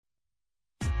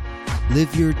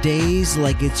Live your days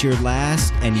like it's your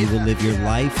last, and you will live your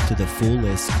life to the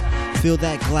fullest. Fill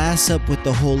that glass up with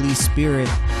the Holy Spirit.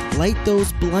 Light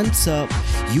those blunts up.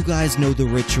 You guys know the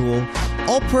ritual.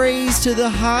 All praise to the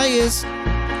highest.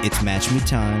 It's Match Me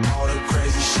time. All the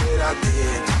crazy shit I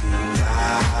did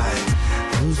tonight,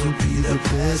 those will be the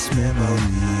best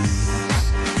memories.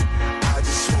 I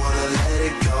just wanna let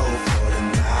it go for the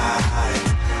night.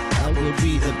 That will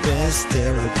be the best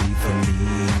therapy for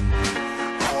me.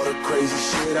 All the crazy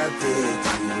shit I did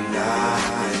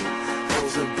tonight,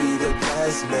 those will be the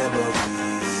best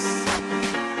memories.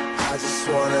 I just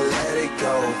wanna let it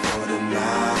go for the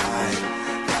night.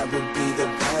 That would be the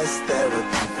best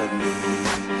therapy for me.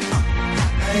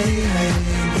 Hey, hey,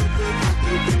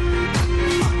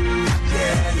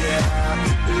 yeah, yeah.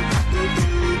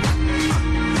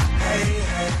 Hey,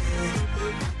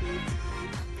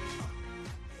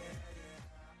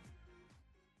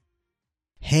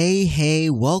 hey. Hey,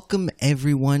 welcome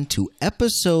everyone to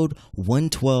episode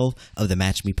 112 of the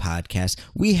Match Me podcast.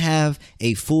 We have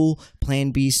a full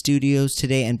Plan B Studios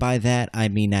today, and by that I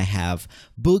mean I have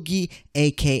Boogie,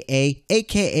 aka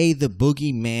the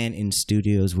Boogeyman in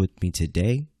studios with me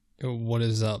today. What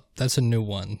is up? That's a new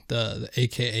one. The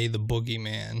AKA the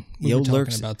Boogeyman. We were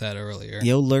talking about that earlier.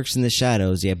 Yo lurks in the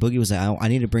shadows. Yeah, Boogie was like, I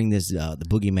need to bring this the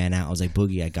Boogeyman out. I was like,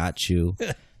 Boogie, I got you.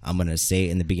 I'm going to say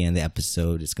it in the beginning of the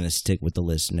episode. It's going to stick with the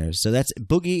listeners. So that's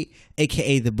Boogie,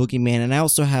 a.k.a. the Boogeyman. And I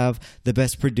also have the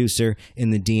best producer in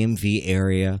the DMV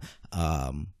area,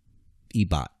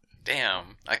 Ebot.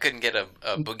 Damn, I couldn't get a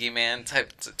Boogeyman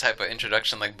type of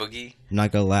introduction like Boogie. I'm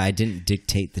not going to lie. I didn't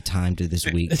dictate the time to this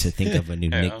week to think of a new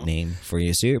nickname for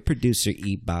you. So you're producer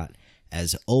Ebot,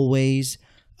 as always.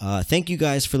 Thank you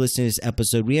guys for listening to this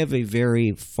episode. We have a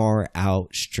very far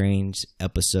out, strange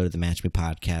episode of the Match Me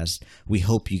podcast. We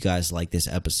hope you guys like this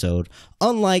episode.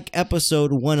 Unlike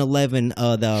episode 111,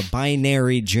 the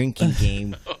binary drinking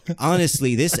game,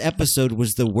 honestly, this episode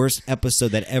was the worst episode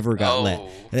that ever got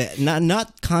let.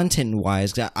 Not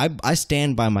content-wise. I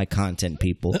stand by my content,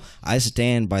 people. I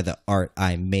stand by the art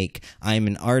I make. I'm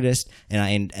an artist, and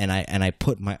I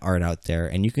put my art out there.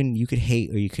 And you could hate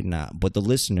or you could not. But the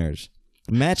listeners,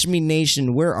 Match Me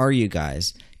Nation, where are you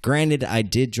guys? Granted, I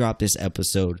did drop this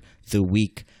episode the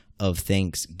week of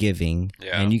Thanksgiving,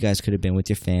 and you guys could have been with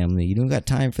your family. You don't got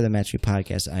time for the Match Me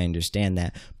podcast. I understand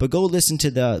that. But go listen to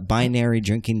the binary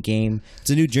drinking game. It's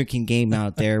a new drinking game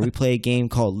out there. We play a game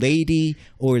called Lady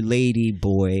or Lady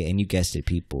Boy, and you guessed it,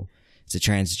 people. It's a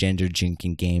transgender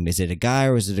drinking game. Is it a guy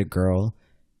or is it a girl?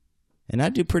 And I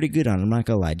do pretty good on it. I'm not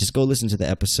going to lie. Just go listen to the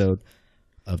episode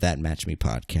of that Match Me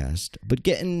podcast. But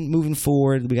moving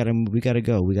forward, we gotta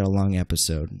go. We got a long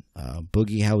episode.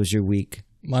 Boogie, how was your week?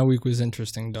 My week was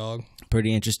interesting, dog.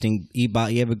 Pretty interesting.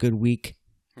 Ebot, you have a good week?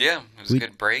 Yeah, it was a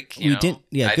good break.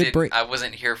 Good break. I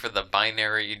wasn't here for the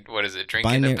binary, what is it,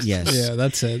 drinking episode? Yes. Yeah,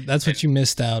 that's it. That's what you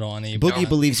missed out on, Ebot. Boogie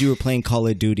believes you were playing Call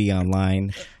of Duty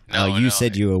online. You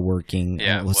said you were working.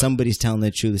 Yeah, somebody's telling the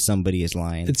truth. Somebody is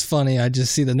lying. It's funny. I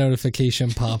just see the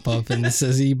notification pop up and it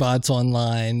says Ebot's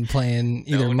online playing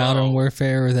either Modern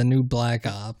Warfare or the new Black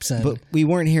Ops. But we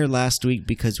weren't here last week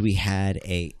because we had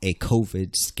a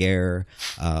COVID scare.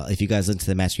 If you guys listen to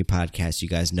the Match Me podcast, you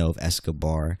guys know of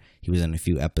Escobar. He was on a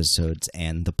few episodes,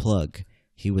 and The Plug.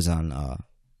 He was on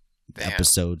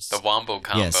episodes. The Wombo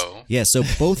combo. Yes. So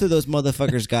both of those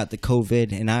motherfuckers got the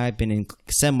COVID, and I've been in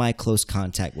semi-close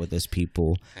contact with those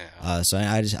people. Yeah. So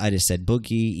I just said,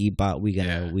 Boogie, Ebot, we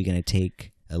gonna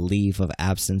take a leave of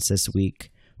absence this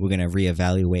week. We're gonna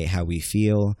reevaluate how we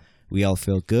feel. We all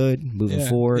feel good moving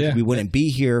forward. Yeah. We wouldn't be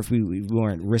here if we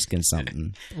weren't risking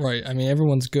something. Right. I mean,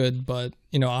 everyone's good, but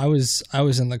I was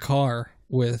in the car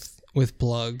with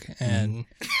Plug and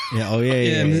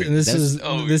and this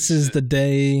is the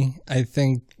day, I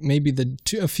think maybe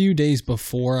a few days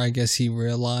before I guess he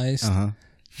realized.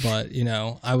 But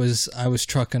I was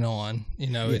trucking on.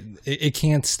 It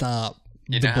can't stop.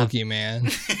 The Boogeyman.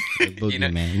 The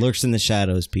Boogeyman lurks in the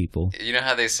shadows, people. You know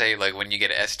how they say, like, when you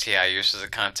get an STI, you're supposed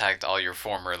to contact all your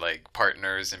former, like,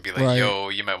 partners and be like, yo,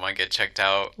 you might want to get checked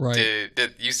out. Right.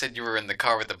 You said you were in the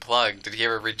car with the Plug. Did he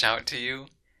ever reach out to you?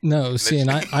 No, see,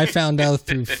 and I found out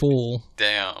through Fool.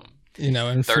 Damn.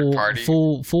 And third party.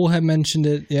 Fool had mentioned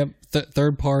it. Yep,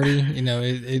 third party.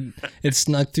 It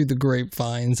snuck through the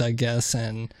grapevines, I guess,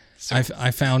 and So, I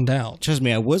found out. Trust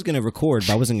me, I was going to record,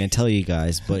 but I wasn't going to tell you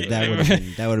guys. But that would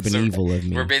have been evil of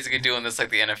me. We're basically doing this like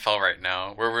the NFL right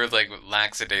now, where we're like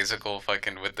lackadaisical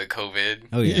fucking with the COVID.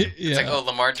 Oh yeah, it's like, oh,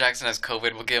 Lamar Jackson has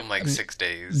COVID. We'll give him like 6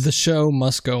 days. The show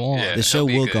must go on. Yeah, the show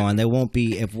will go on. There won't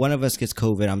be, if one of us gets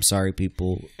COVID. I'm sorry,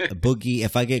 people. Boogie,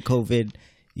 if I get COVID,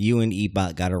 you and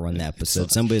Ebot got to run the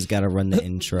episode. Somebody's got to run the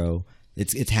intro.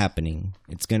 It's happening.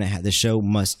 It's gonna. The show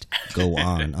must go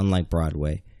on. Unlike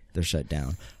Broadway, they're shut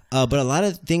down. But a lot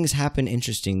of things happen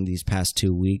interesting these past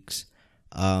 2 weeks.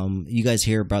 You guys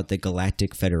hear about the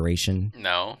Galactic Federation?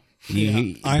 No.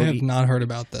 I have not heard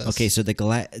about this. Okay, so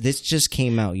this just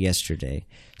came out yesterday.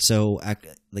 So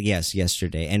yes,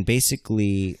 yesterday, and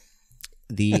basically,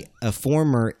 a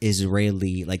former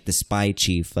Israeli, like the spy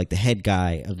chief, like the head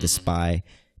guy of the spy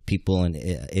people in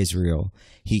Israel,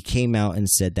 he came out and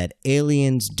said that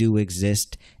aliens do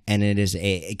exist, and it is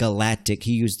a galactic.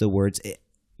 He used the words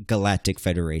Galactic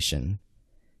Federation.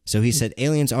 So he said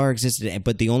aliens are existed,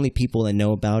 but the only people that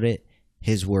know about it,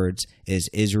 his words, is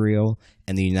Israel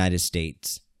and the United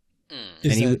States.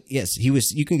 And he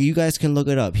was. You guys can look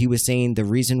it up. He was saying the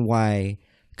reason why,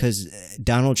 because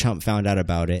Donald Trump found out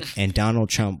about it, and Donald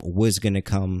Trump was gonna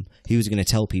come. He was gonna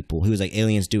tell people. He was like,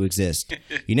 aliens do exist.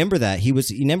 You remember that? You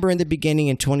remember in the beginning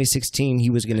in 2016, he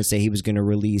was gonna say he was gonna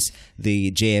release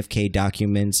the JFK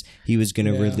documents. He was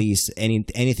gonna release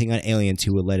anything on aliens. He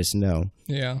would let us know.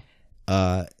 Yeah.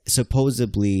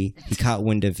 Supposedly he caught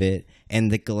wind of it,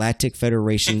 and the Galactic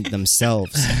Federation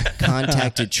themselves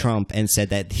contacted Trump and said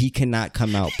that he cannot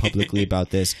come out publicly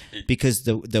about this because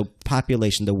the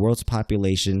population, the world's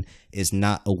population, is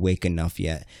not awake enough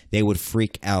yet. They would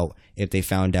freak out if they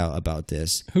found out about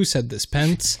this. Who said this?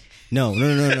 Pence? No.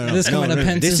 This coming out of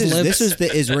Pence's lips? This was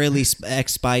the Israeli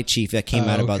ex-spy chief that came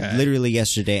out about literally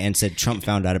yesterday and said Trump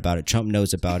found out about it. Trump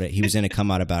knows about it. He was going to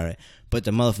come out about it. But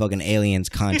the motherfucking aliens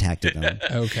contacted them.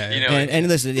 Okay. And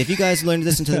listen, if you guys learn to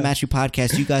listen to the Match You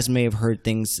podcast, you guys may have heard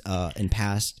things in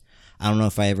past. I don't know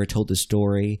if I ever told the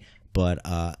story, but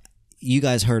you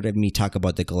guys heard of me talk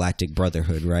about the Galactic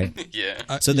Brotherhood, right?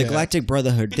 Yeah. So the Galactic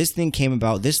Brotherhood, this thing came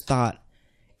about, this thought,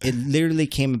 it literally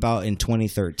came about in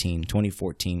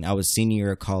 2014. I was senior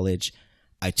year of college.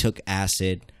 I took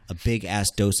acid, a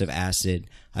big-ass dose of acid.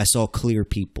 I saw clear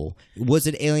people. Was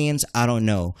it aliens? I don't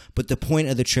know. But the point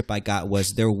of the trip I got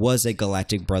was there was a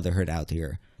Galactic Brotherhood out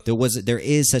here. There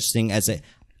is such thing as a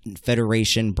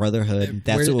Federation, Brotherhood.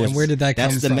 Where did that come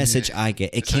from? That's the message I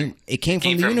get. It came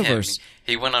from the universe.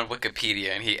 He went on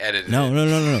Wikipedia and he edited it. No.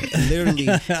 Literally.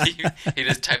 he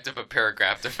just typed up a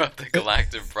paragraph about the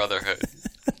Galactic Brotherhood.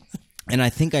 And I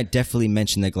think I definitely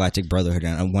mentioned the Galactic Brotherhood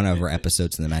on one of our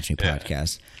episodes in the Match Me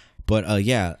podcast. But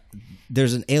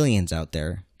there's an aliens out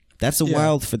there. That's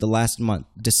wild for the last month,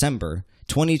 December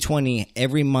 2020.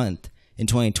 Every month in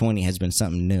 2020 has been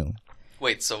something new.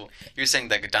 Wait, so you're saying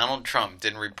that Donald Trump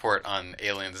didn't report on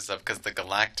aliens and stuff because the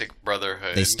Galactic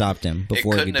Brotherhood, they stopped him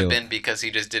before he could do it? It couldn't have been because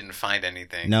he just didn't find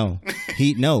anything.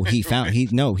 He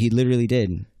literally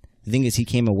did. The thing is, he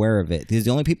came aware of it because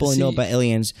the only people who know about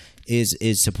aliens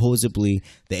is supposedly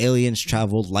the aliens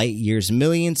traveled light years,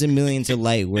 millions and millions of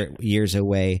light years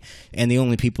away, and the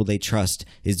only people they trust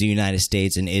is the United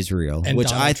States and Israel, which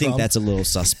Donald I think Trump. That's a little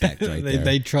suspect right there.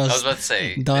 They trust I was about to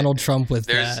say, Donald Trump with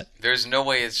that. There's no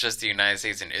way it's just the United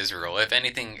States and Israel. If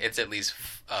anything, it's at least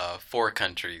 4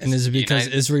 countries. And is it because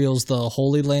Israel's the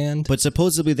Holy Land? But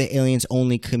supposedly the aliens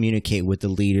only communicate with the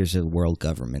leaders of the world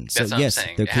government. So that's what yes, I'm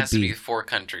saying. There it could has to be 4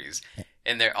 countries.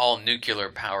 And they're all nuclear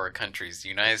power countries. The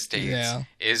United States,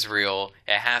 Israel,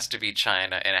 it has to be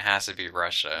China, and it has to be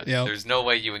Russia. Yep. There's no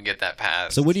way you can get that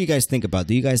passed. So what do you guys think about?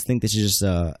 Do you guys think this is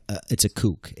just it's a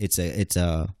kook? It's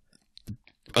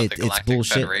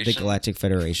bullshit. Federation? The Galactic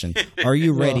Federation. Are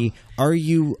you ready? Are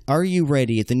you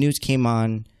ready? If the news came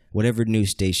on, whatever news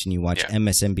station you watch,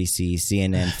 MSNBC,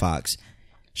 CNN, Fox,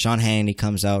 Sean Hannity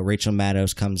comes out, Rachel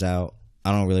Maddow comes out.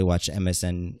 I don't really watch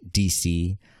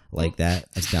MSNBC like that.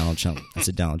 That's Donald Trump. That's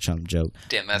a Donald Trump joke.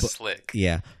 Damn, that's slick.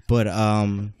 Yeah, but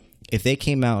if they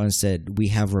came out and said we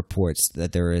have reports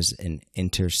that there is an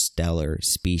interstellar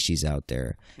species out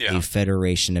there, a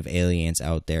federation of aliens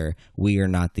out there, we are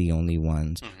not the only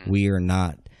ones. Mm-hmm. We are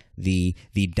not the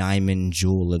diamond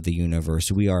jewel of the universe.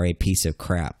 We are a piece of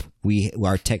crap.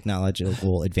 Our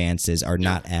technological advances are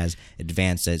not as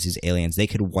advanced as these aliens. They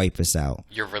could wipe us out.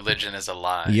 Your religion is a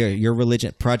lie. Your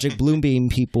religion. Project Bluebeam,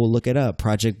 people, look it up.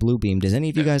 Project Bluebeam. Does any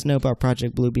of you guys know about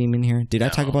Project Bluebeam in here? Did I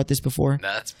talk about this before?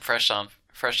 That's fresh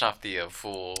off the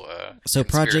full. So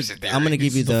Project. I'm going to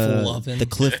give you the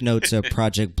Cliff Notes of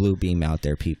Project Bluebeam out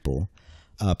there, people.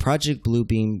 Project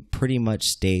Bluebeam pretty much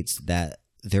states that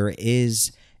there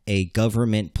is a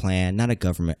government plan,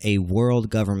 a world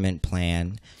government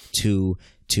plan to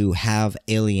have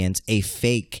aliens, a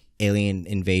fake alien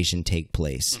invasion take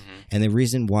place. Mm-hmm. And the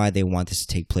reason why they want this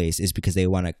to take place is because they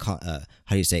want to,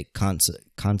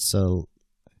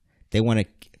 they want to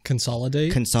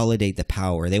consolidate the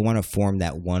power. They want to form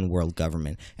that one world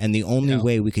government. And the only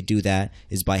way we could do that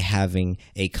is by having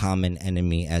a common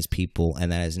enemy as people,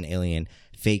 and that is an alien,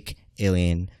 fake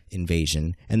alien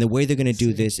invasion. And the way they're going to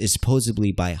do this is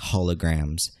supposedly by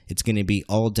holograms. It's going to be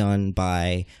all done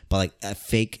by like a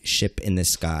fake ship in the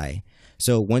sky.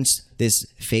 So once this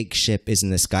fake ship is in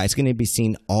the sky, it's going to be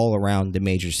seen all around the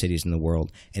major cities in the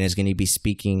world, and it's going to be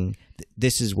speaking.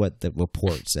 This is what the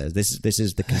report says. This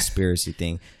is the conspiracy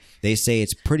thing. They say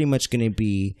it's pretty much going to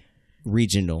be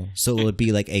regional, so it'll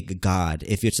be like a god.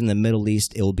 If it's in the Middle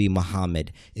East, it will be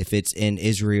Muhammad. If it's in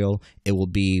Israel, it will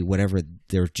be whatever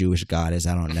their Jewish god is.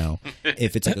 I don't know.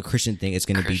 If it's like a Christian thing, it's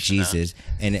going to be Jesus.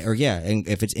 And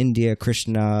if it's India,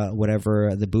 Krishna,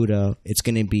 whatever, the Buddha, it's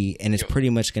going to be, and it's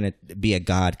pretty much going to be a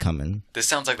god coming. This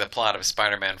sounds like the plot of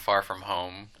Spider-Man: Far From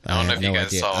Home. I don't know if you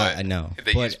guys saw it. I know.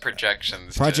 They use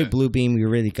projections. Project Bluebeam, we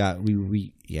really got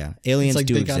yeah, aliens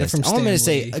do exist. All I'm going to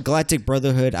say, Galactic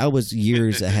Brotherhood, I was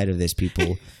years ahead of this,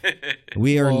 people.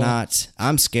 We are not.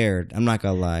 I'm scared. I'm not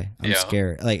going to lie. I'm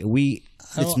scared. Like,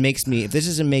 this makes me, if this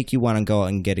doesn't make you want to go out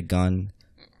and get a gun,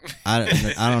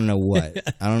 I don't know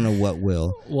what. I don't know what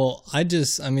will. Well,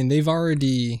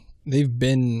 they've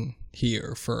been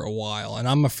here for a while, and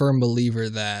I'm a firm believer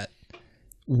that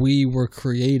we were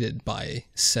created by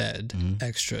said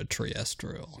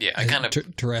extraterrestrial. Yeah, I kind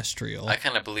of terrestrial. I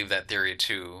kind of believe that theory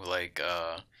too. Like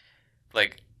I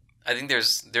think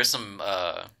there's some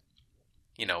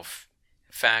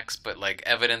facts, but like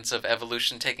evidence of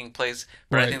evolution taking place.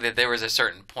 But right. I think that there was a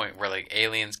certain point where like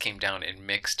aliens came down and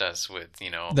mixed us with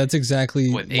That's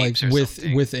exactly with like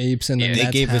with apes, and then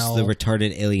they gave us the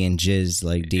retarded alien jizz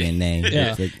like DNA.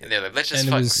 Yeah, and they're like, let's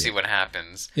just see what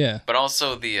happens. Yeah, but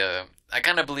also I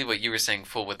kind of believe what you were saying,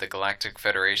 Fool, with the Galactic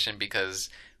Federation, because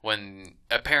when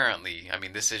apparently, I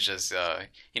mean, this is just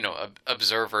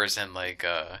observers and like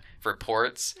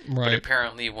reports, right. But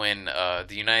apparently when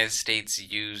the United States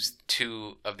used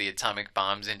 2 of the atomic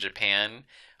bombs in Japan,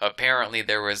 apparently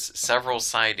there was several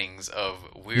sightings of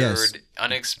weird,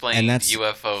 unexplained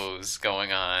UFOs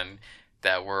going on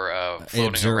that were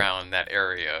floating around that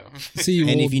area.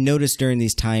 If you notice during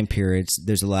these time periods,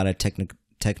 there's a lot of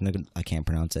I can't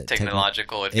pronounce it.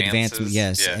 Technological advances.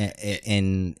 Yes,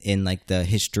 in like the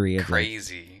history of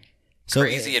crazy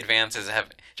advances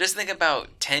have. Just think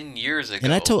about 10 years ago.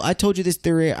 And I told you this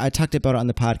theory. I talked about it on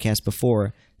the podcast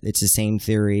before. It's the same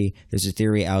theory. There's a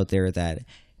theory out there that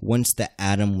once the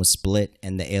atom was split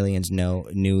and the aliens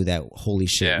knew that holy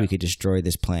shit, we could destroy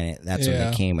this planet. That's when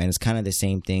they came, and it's kind of the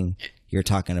same thing you're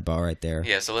talking about right there.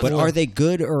 Yeah. So but are they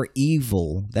good or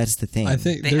evil? That's the thing. I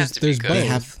think there's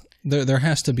both. There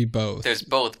has to be both. There's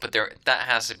both, but that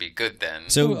has to be good then.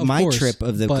 So my trip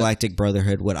of the Galactic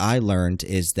Brotherhood, what I learned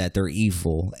is that they're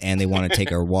evil and they want to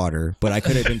take our water. But I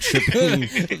could have been tripping.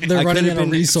 They're running out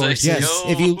of resources. Yes,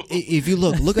 if you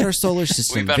look at our solar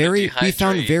system, we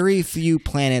found very few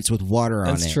planets with water on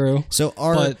it. That's true. So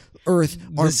our Earth,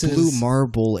 our blue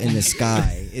marble in the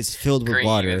sky is filled with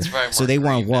water. So they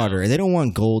want water. They don't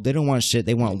want gold. They don't want shit.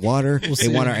 They want water. They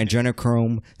want our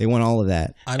adrenochrome. They want all of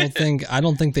that. I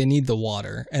don't think they need the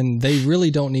water, and they really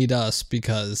don't need us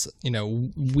because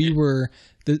we were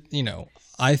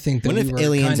I think that what if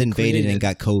aliens invaded and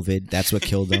got COVID? That's what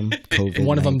killed them. COVID.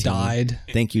 One of them died.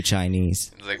 Thank you,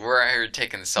 Chinese. Like we're out here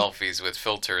taking selfies with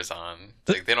filters on.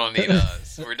 Like they don't need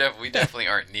us. We definitely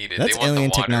aren't needed. That's they want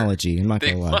alien the water. Technology. I'm not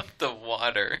gonna lie. They want the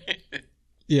water.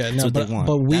 Yeah, no, but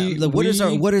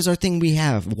what is our thing? We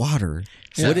have water.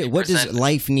 Yeah. What does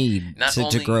life need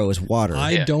to grow? Is water.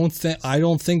 I don't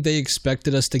think they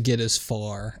expected us to get as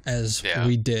far as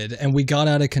we did, and we got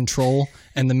out of control.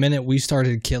 And the minute we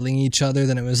started killing each other,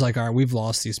 then it was like, all right, we've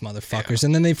lost these motherfuckers.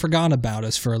 And then they forgot about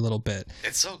us for a little bit.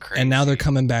 It's so crazy. And now they're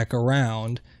coming back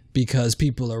around because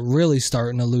people are really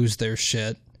starting to lose their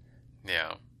shit.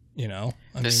 Yeah.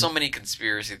 There's so many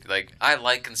conspiracy. Like I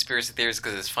like conspiracy theories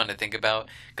because it's fun to think about.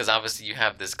 Because obviously you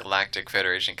have this Galactic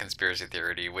Federation conspiracy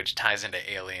theory, which ties into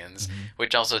aliens,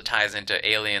 which also ties into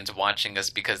aliens watching us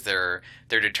because they're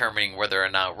determining whether or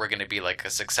not we're going to be like a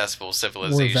successful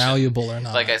civilization, we're valuable or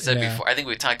not. Like I said before, I think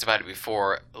we talked about it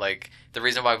before. Like the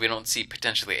reason why we don't see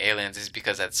potentially aliens is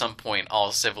because at some point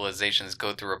all civilizations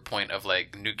go through a point of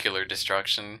like nuclear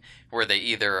destruction where they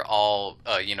either all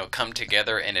come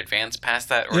together and advance past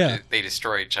that, or they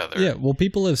destroy each other. Yeah, well,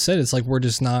 people have said it's like we're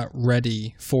just not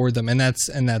ready for them, and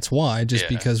that's why. Just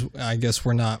because I guess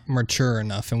we're not mature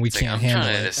enough and we can't handle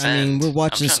it. I mean, we're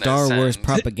watching Star Wars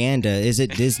propaganda. Is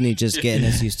it Disney just getting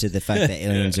us used to the fact that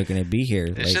aliens are going to be here?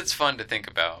 This shit's fun to think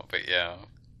about, but yeah.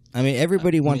 I mean,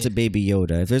 everybody wants a Baby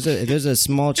Yoda. If there's a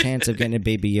small chance of getting a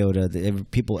Baby Yoda,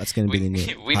 that's going to be the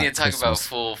new. We need to talk about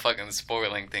full fucking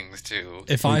spoiling things too.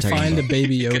 If I find a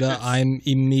Baby Yoda, I'm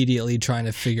immediately trying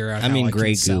to figure out.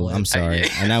 Grey goo. I'm sorry.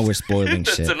 And now we're spoiling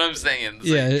shit. That's what I'm saying.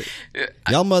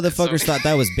 Y'all motherfuckers thought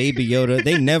that was Baby Yoda.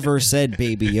 They never said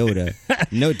Baby Yoda.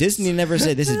 No, Disney never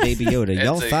said this is Baby Yoda.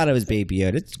 Y'all thought it was Baby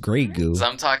Yoda. It's Grey goo. So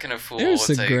I'm talking to fool. It's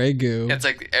a Grey goo. It's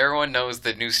like everyone knows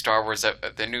the new Star Wars,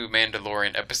 the new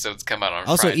Mandalorian episodes come out on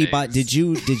also, Fridays. Ebot,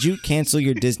 did you cancel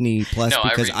your Disney Plus? No,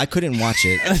 because I couldn't watch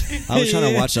it. I was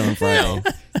trying to watch it on Friday.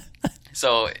 No.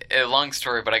 So, a long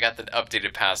story, but I got the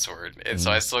updated password, and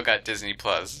so I still got Disney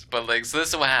Plus. But so this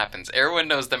is what happens. Everyone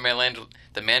knows the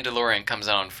Mandalorian comes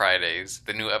out on Fridays.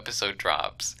 The new episode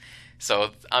drops.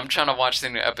 So I'm trying to watch the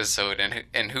new episode,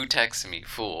 and who texts me?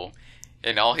 Fool.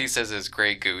 And all he says is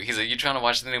Grey goo. He's like, "You trying to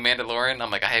watch the new Mandalorian?" I'm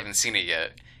like, "I haven't seen it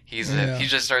yet." He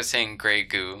just starts saying Grey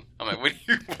goo. I'm like, what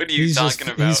are you talking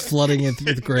about? He's flooding it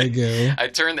with Grey goo. I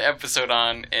turn the episode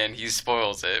on and he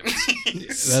spoils it.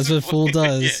 That's what Fool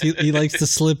does. Yeah. He likes to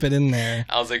slip it in there.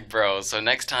 I was like, bro, so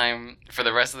next time for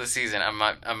the rest of the season, I'm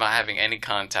not having any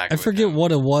contact. I forget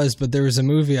what it was, but there was a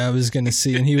movie I was going to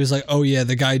see, and he was like, "Oh yeah,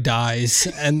 the guy dies,"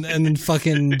 and then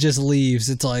fucking just leaves.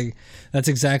 It's like that's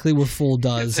exactly what Fool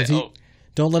does.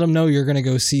 Don't let him know you're going to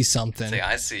go see something. Say,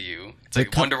 I see you. It's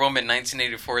like Wonder Woman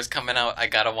 1984 is coming out. I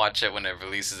got to watch it when it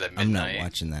releases at midnight. I'm not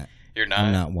watching that. You're not?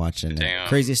 I'm not watching that.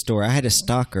 Crazy story. I had a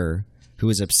stalker who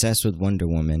was obsessed with Wonder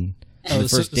Woman. The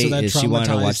first date is she wanted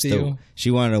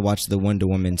to watch the Wonder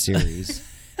Woman series.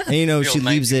 And she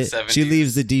leaves it. She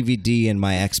leaves the DVD in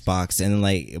my Xbox, and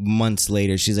months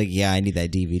later, she's like, "Yeah, I need that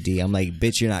DVD." I'm like,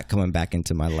 "Bitch, you're not coming back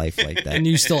into my life like that." And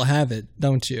you still have it,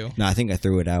 don't you? No, I think I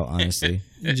threw it out. Honestly,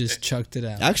 you just chucked it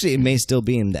out. Actually, it may still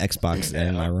be in the Xbox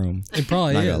in my room. It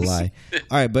probably is. Not gonna lie.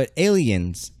 All right, but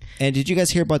aliens. And did you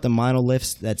guys hear about the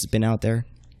monoliths that's been out there?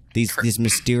 These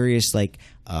mysterious I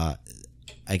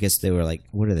guess they were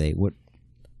what are they? What?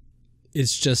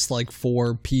 It's just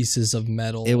 4 pieces of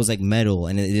metal. It was metal,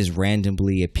 and it just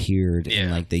randomly appeared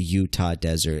in the Utah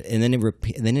desert, and then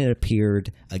it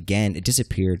appeared again. It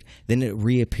disappeared. Then it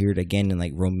reappeared again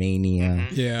in Romania,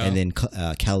 and then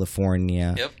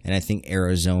California, and I think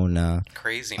Arizona.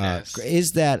 Craziness.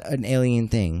 Is that an alien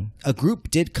thing? A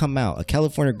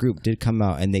California group did come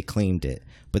out, and they claimed it.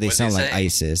 But they sound like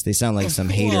ISIS. They sound like some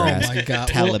hater-ass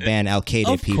Taliban,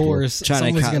 Al-Qaeda people. Of course,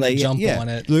 someone's going to jump on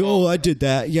it. I did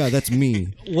that. Yeah, that's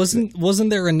me. Wasn't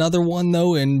there another one,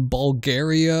 though, in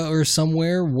Bulgaria or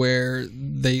somewhere where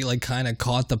they, kind of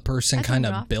caught the person kind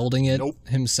of building it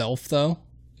himself, though?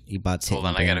 Ebot's Hold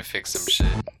on, I got to fix some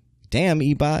shit. Damn,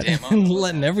 Ebot.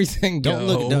 Letting everything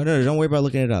go. No, don't worry about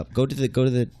looking it up. Go to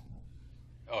the...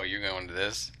 Oh, you're going to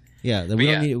this? Yeah,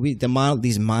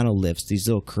 these monoliths, these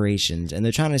little creations, and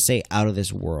they're trying to say out of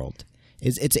this world.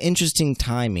 It's interesting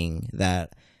timing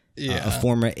that a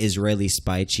former Israeli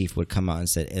spy chief would come out and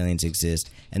said aliens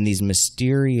exist, and these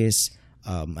mysterious,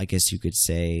 I guess you could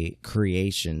say,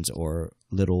 creations or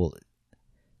little.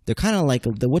 They're kind of like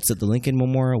the Lincoln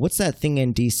Memorial? What's that thing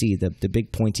in D.C. The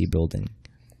big pointy building?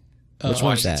 Which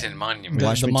one's that? Washington Monument.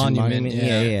 Washington Monument.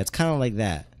 Yeah. It's kind of like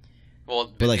that. Well,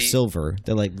 but silver.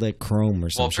 They're like chrome or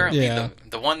something. Well, apparently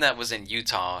the one that was in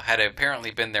Utah had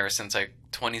apparently been there since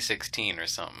 2016 or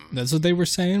something. That's what they were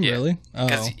saying, really?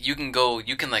 Because you can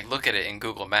look at it in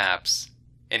Google Maps,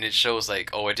 and it shows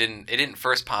it didn't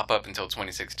first pop up until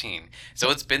 2016. So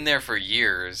it's been there for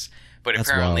years. But That's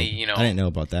apparently, wild. I didn't know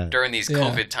about that. During these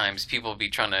COVID times, people they're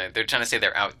trying to say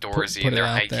they're outdoorsy and they're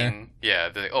hiking.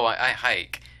 There. Yeah, I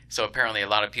hike. So apparently a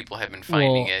lot of people have been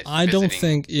finding it. I don't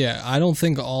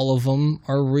think all of them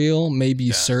are real.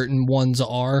 Maybe certain ones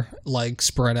are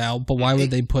spread out, but why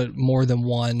would they put more than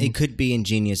one? It could be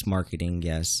ingenious marketing,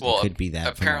 yes. Well, it could be that.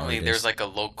 Apparently there's a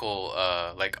local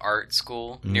art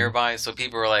school nearby, so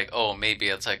people are like, "Oh, maybe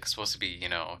it's supposed to be,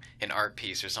 an art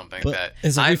piece or something like that."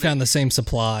 It's we found the same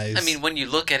supplies. I mean, when you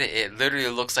look at it, it literally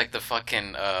looks like the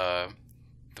fucking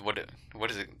what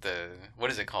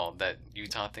is it called? That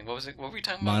Utah thing? What were we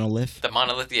talking about? Monolith? The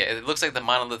monolith, yeah. It looks like the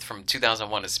monolith from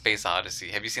 2001: A Space Odyssey.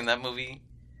 Have you seen that movie?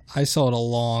 I saw it a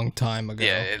long time ago.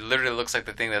 Yeah, it literally looks like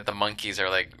the thing that the monkeys are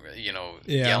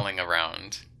yelling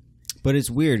around. But it's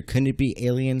weird. Couldn't it be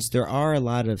aliens? There are a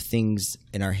lot of things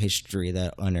in our history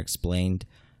that are unexplained.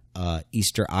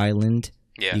 Easter Island.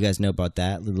 Yeah. You guys know about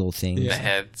that little thing? The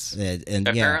heads. And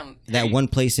that one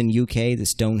place in UK, the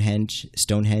Stonehenge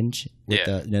with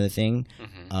another thing.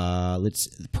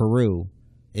 Mm-hmm. Peru.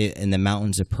 In the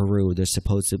mountains of Peru, there's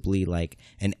supposedly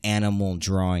an animal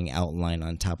drawing outline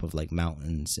on top of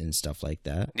mountains and stuff like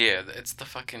that. Yeah, it's the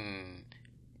fucking...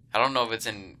 I don't know if it's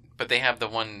in... But they have the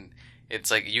one It's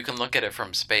like you can look at it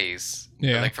from space,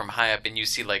 like from high up, and you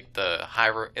see like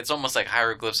it's almost like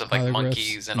hieroglyphs of like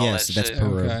monkeys and all that shit. That's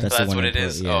Peru. Okay. That's what it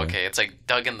is. Yeah. Oh, okay, it's like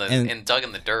dug in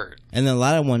the dirt. And then a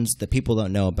lot of ones that people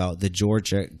don't know about, the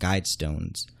Georgia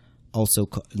Guidestones, also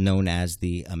known as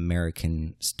the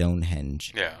American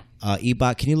Stonehenge. Yeah.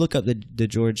 Ebot, can you look up the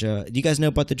Georgia? Do you guys know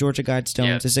about the Georgia Guidestones?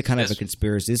 Yeah, this is kind of a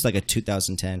conspiracy. This is like a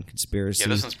 2010 conspiracy. Yeah,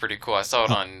 this one's pretty cool. I saw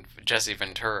it on Jesse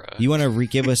Ventura. You want to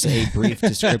give us a brief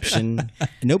description?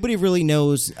 Nobody really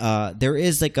knows. There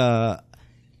is like the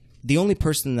only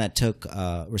person that took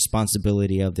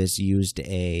responsibility of this used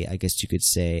I guess you could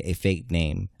say, a fake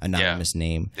name, anonymous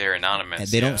name. They're anonymous. And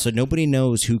they don't. So nobody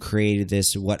knows who created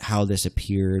this, how this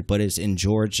appeared, but it's in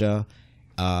Georgia.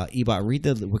 Ebot, read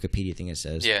the Wikipedia thing it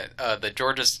says. Yeah, the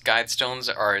Georgia Guidestones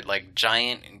are like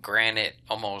giant granite,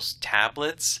 almost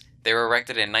tablets. They were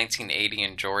erected in 1980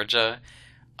 in Georgia.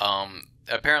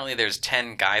 Apparently, there's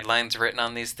 10 guidelines written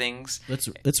on these things.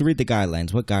 Let's read the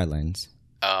guidelines. What guidelines?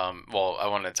 Well, I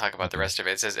want to talk about the rest of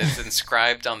it. It says it's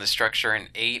inscribed on the structure in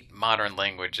 8 modern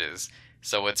languages.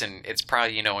 So it's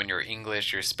probably, in your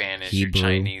English, your Spanish, Hebrew. Your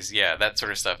Chinese, that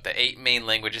sort of stuff. The 8 main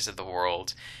languages of the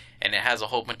world. And it has a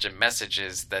whole bunch of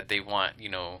messages that they want,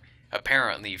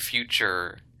 apparently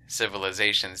future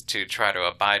civilizations to try to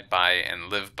abide by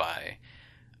and live by.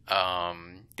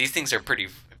 These things are pretty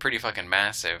fucking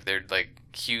massive. They're like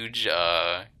huge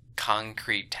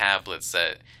concrete tablets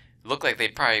that look like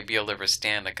they'd probably be able to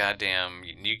withstand a goddamn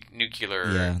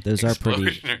nuclear. Yeah, those are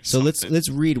pretty. So let's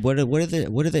read what are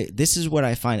the. This is what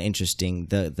I find interesting.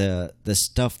 The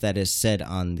stuff that is said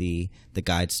on the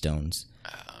Guidestones.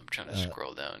 Trying to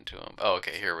scroll down to them. Oh,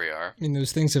 okay, here we are. I mean,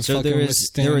 those things have so there is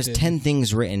 10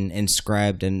 things written,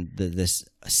 inscribed in this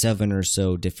 7 or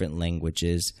so different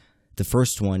languages. The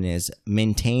first one is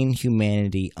maintain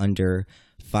humanity under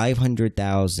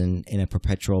 500,000 in a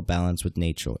perpetual balance with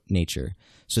nature.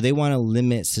 So they want to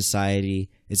limit society.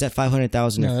 Is that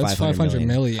 500,000 or 500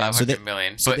 million? 500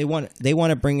 million. So they want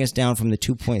to bring us down from the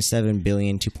 2.7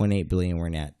 billion, 2.8 billion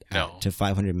we're at. No. To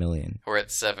 500 million. We're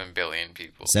at 7 billion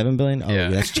people. 7 billion? Oh, yeah,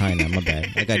 that's China. My bad.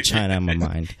 I got China on my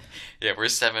mind. Yeah, we're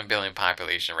 7 billion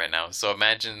population right now. So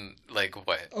imagine, like,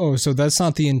 what? Oh, so that's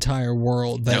not the entire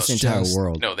world. That's the entire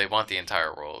world. No, they want the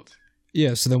entire world.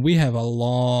 Yeah, so then we have a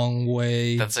long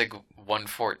way. That's like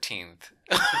 1/14.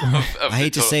 I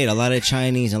hate to say it, a lot of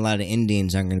Chinese and a lot of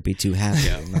Indians aren't going to be too happy.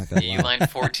 Yeah. You line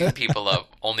 14 people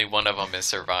up, only one of them is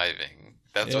surviving.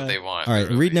 That's what they want. All right,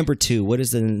 read number 2. What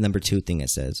is the number 2 thing it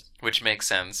says? Which makes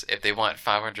sense. If they want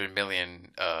 500 million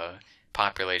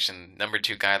population, number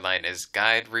 2 guideline is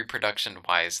guide reproduction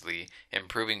wisely,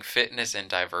 improving fitness and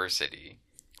diversity.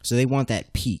 So they want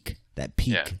that peak, that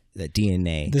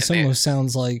DNA. This almost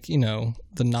sounds like, the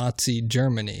Nazi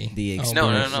Germany.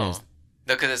 No,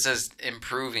 because it says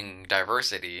improving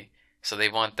diversity. So they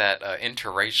want that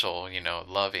interracial,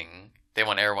 loving. They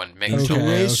want everyone mixed.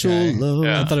 Okay. Love.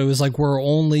 Yeah. I thought it was like we're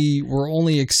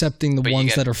only accepting the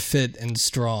ones that are fit and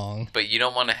strong. But you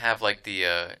don't want to have like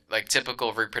the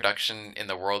typical reproduction in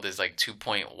the world is like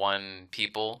 2.1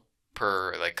 people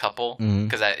per like couple,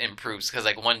 because that improves, because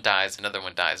like one dies, another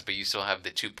one dies, but you still have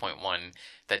the 2.1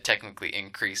 that technically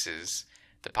increases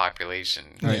the population.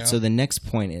 All right, so the next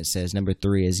point it says, number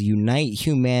 3, is unite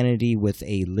humanity with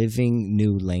a living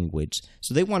new language.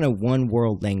 So they want a one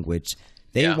world language.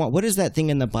 They want, what is that thing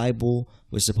in the Bible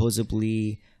where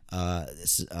supposedly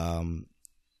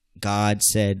God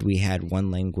said we had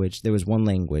one language? There was one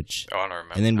language. Oh, I don't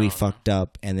remember. And then we fucked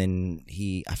up, and then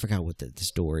I forgot what the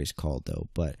story is called, though.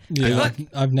 But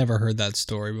I've never heard that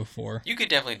story before. You could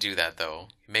definitely do that, though.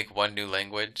 Make one new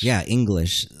language. Yeah,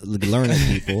 English. Learn it,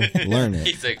 people. Learn it.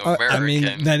 He's like American. I mean,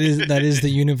 that is the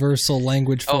universal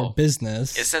language for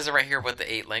business. It says it right here what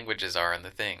the 8 languages are in the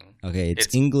thing. Okay,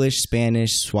 it's English,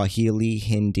 Spanish, Swahili,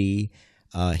 Hindi,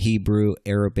 Hebrew,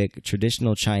 Arabic,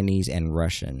 traditional Chinese, and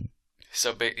Russian.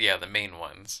 So, yeah, the main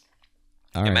ones.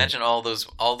 Imagine all those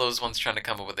ones trying to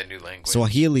come up with a new language.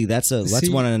 Swahili, that's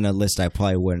one on the list I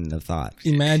probably wouldn't have thought.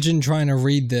 Imagine trying to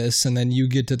read this and then you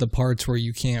get to the parts where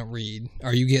you can't read.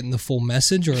 Are you getting the full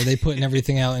message, or are they putting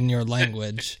everything out in your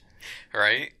language?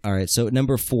 Right? All right, so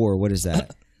number 4, what is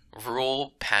that?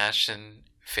 Rule, passion,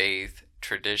 faith,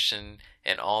 tradition,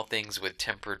 and all things with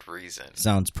tempered reason.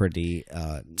 Sounds pretty...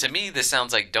 To me, this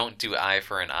sounds like don't do eye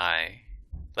for an eye.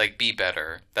 Like, be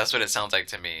better. That's what it sounds like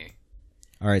to me.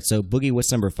 All right, so Boogie,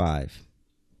 what's number 5?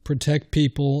 Protect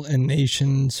people and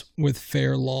nations with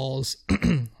fair laws,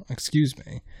 excuse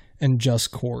me, and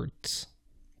just courts.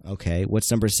 Okay,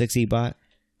 what's number 6, Ebot?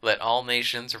 Let all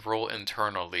nations rule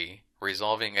internally,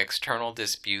 resolving external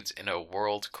disputes in a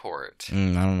world court. I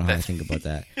don't know how I think about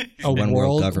that. A one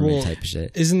world government type of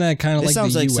shit. Isn't that kind of like the UN?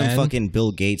 It sounds like some fucking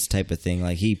Bill Gates type of thing.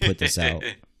 Like he put this out.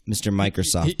 Mr.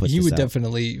 Microsoft put this out. He would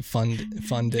definitely fund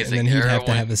it, and then he'd have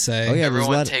to have a say. Oh, yeah,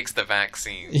 everyone takes the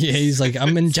vaccine. Yeah, he's like,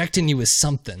 I'm injecting you with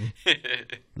something.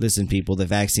 Listen, people, the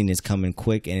vaccine is coming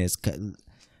quick, and it's...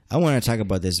 I want to talk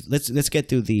about this. Let's get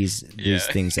through these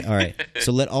things. All right.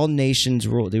 So let all nations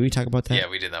rule. Did we talk about that? Yeah,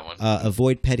 we did that one.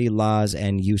 Avoid petty laws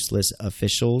and useless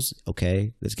officials.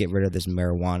 Okay. Let's get rid of this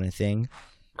marijuana thing.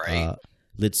 Right.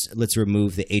 Let's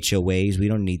remove the HOAs. We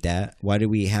don't need that. Why do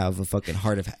we have a fucking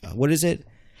heart of what is it?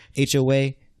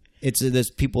 HOA? It's there's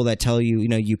people that tell you,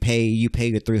 you pay your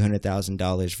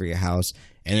 $300,000 for your house,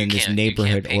 and then this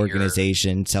neighborhood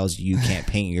organization tells you can't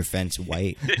paint your fence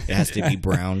white. It has to be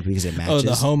brown because it matches. Oh,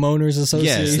 the homeowners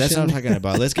association. Yes, that's what I'm talking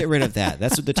about. Let's get rid of that.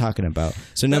 That's what they're talking about.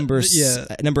 So number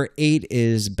 8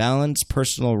 is balance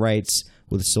personal rights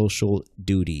with social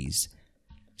duties.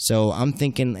 So I'm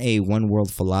thinking a one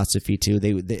world philosophy too.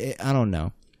 They I don't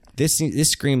know. This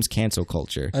screams cancel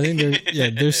culture. I think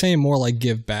they're saying more like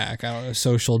give back. I don't know,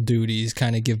 social duties,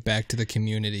 kind of give back to the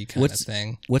community kind of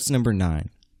thing. What's number 9?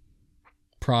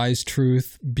 Prize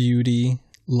truth, beauty,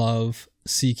 love,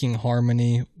 seeking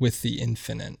harmony with the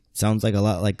infinite. Sounds like a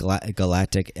lot like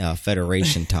Galactic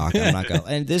Federation talk. I'm not gonna.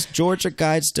 And this Georgia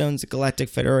Guidestone's Galactic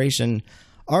Federation.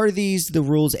 Are these the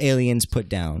rules aliens put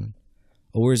down,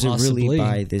 or is Possibly. it really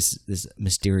by this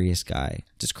mysterious guy,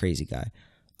 this crazy guy?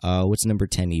 What's number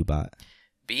 10, E-Bot?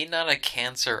 Be not a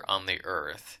cancer on the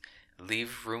earth.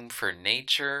 Leave room for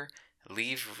nature.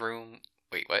 Leave room...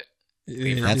 Wait, what?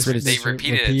 That's what they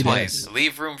repeated it twice.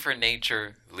 Leave room for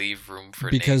nature. Leave room for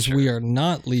nature. Because we are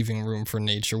not leaving room for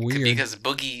nature. Because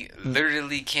Boogie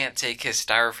literally can't take his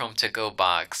styrofoam to-go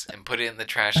box and put it in the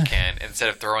trash can instead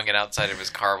of throwing it outside of his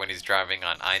car when he's driving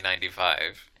on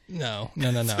I-95. No.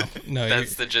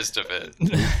 That's the gist of it.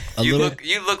 You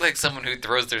look like someone who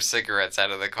throws their cigarettes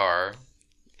out of the car.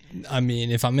 I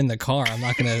mean, if I'm in the car, I'm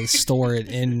not going to store it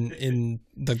in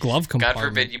the glove compartment. God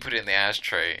forbid you put it in the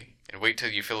ashtray and wait till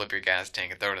you fill up your gas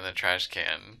tank and throw it in the trash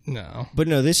can. No. But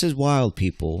no, this is wild,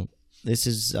 people. This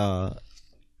is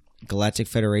Galactic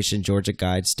Federation, Georgia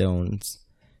Guidestones.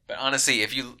 But honestly,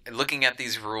 if you looking at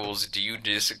these rules, do you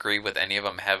disagree with any of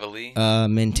them heavily?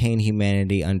 Maintain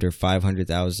humanity under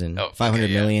 500,000, 500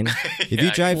 million. If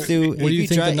you drive through, if you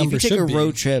take a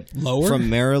road trip from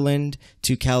Maryland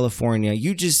to California,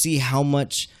 you just see how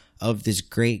much of this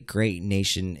great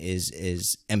nation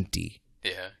is empty.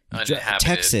 Yeah, uninhabited.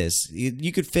 Texas,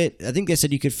 you could fit. I think they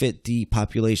said you could fit the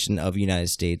population of the United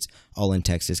States all in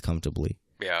Texas comfortably.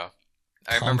 Yeah.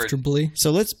 Comfortably.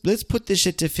 So let's put this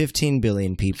shit to 15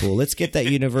 billion people. Let's get that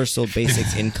universal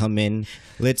basic income in.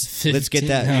 Let's get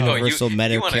that universal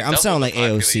Medicare. I'm sounding like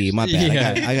AOC. My bad.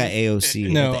 Yeah. I got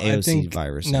AOC. No, the AOC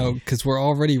virus. No, because we're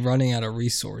already running out of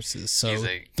resources. So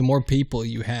the more people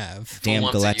you have, damn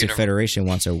Galactic Federation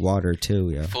wants our water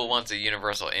too. Yeah. Full wants a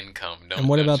universal income. And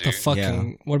what about the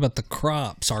fucking? What about the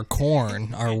crops? Our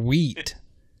corn, our wheat.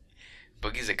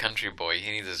 Boogie's a country boy.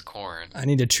 He needs his corn. I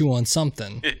need to chew on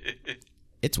something.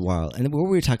 It's wild. And what were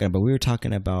we talking about? We were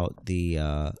talking about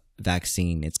the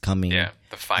vaccine. It's coming. Yeah,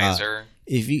 the Pfizer.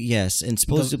 And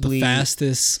supposedly the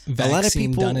fastest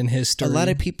vaccine done in history. A lot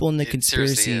of people in the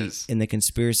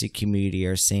conspiracy community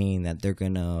are saying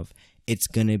that it's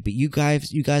gonna be. You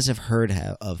guys have heard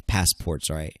of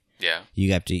passports, right? Yeah.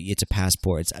 It's a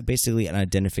passport. It's basically an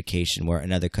identification where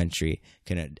another country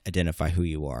can identify who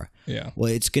you are. Yeah.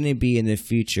 Well, it's going to be in the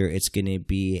future, it's going to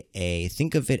be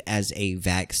think of it as a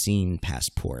vaccine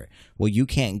passport. Well, you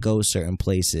can't go certain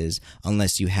places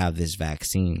unless you have this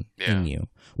vaccine in you.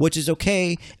 Which is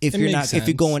okay if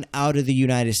you're going out of the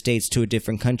United States to a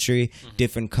different country,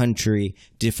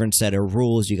 different set of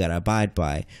rules you got to abide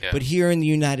by. Yeah. But here in the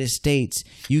United States,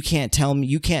 you can't tell me,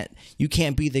 you can't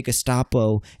be the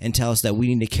Gestapo and tell us that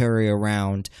we need to carry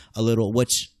around a little,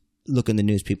 look in the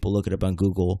news, people, look it up on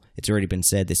Google. It's already been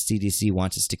said the CDC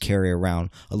wants us to carry around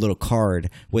a little card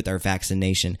with our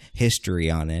vaccination history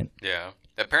on it. Yeah.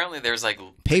 Apparently, there's like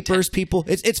papers. People,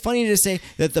 it's funny to say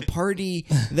that the party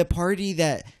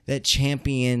that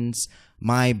champions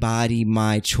my body,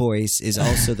 my choice is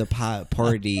also the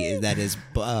party that is,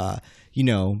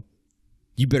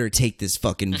 you better take this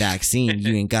fucking vaccine.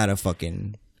 You ain't gotta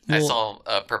fucking. I saw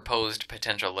a proposed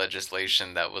potential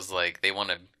legislation that was like they want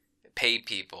to pay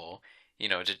people.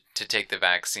 to take the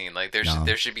vaccine. Like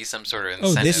there should be some sort of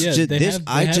incentive. They have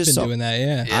been doing that.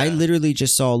 Yeah. I literally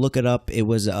just saw. Look it up. It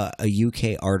was a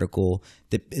UK article.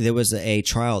 There was a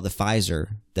trial, the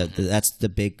Pfizer. That's the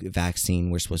big vaccine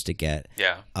we're supposed to get.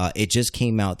 Yeah. It just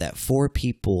came out that 4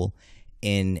 people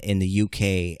in the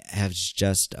UK have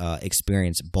just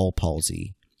experienced ball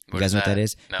palsy. You guys know what that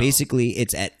is? No. Basically,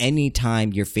 it's at any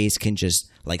time your face can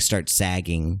just like start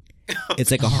sagging.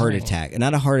 It's like a heart attack.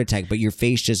 Not a heart attack, but your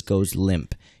face just goes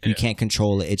limp. You can't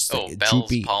control it. It's Bell's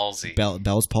palsy.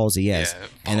 Bell's palsy, yes. Yeah,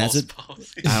 and that's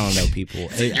palsy. I don't know, people.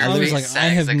 I was like, I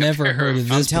have never heard of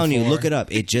this. I'm telling before. you, look it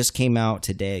up. It just came out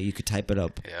today. You could type it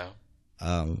up. Yeah.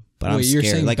 But wait, I'm you're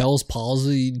scared. saying Bell's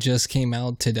palsy just came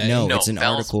out today? No, it's an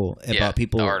article about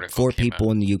people, 4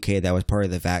 people in the UK that was part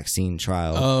of the vaccine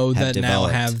trial. Oh, that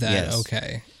developed. now have that. Yes.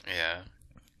 Okay. Yeah.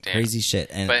 Damn. Crazy shit.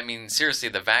 But I mean, seriously,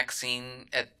 the vaccine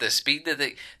at the speed that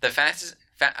the fastest.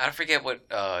 I forget what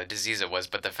disease it was,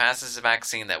 but the fastest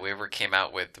vaccine that we ever came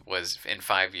out with was in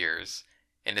 5 years.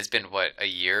 And it's been, what, a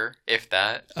year, if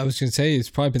that? I was going to say, it's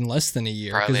probably been less than a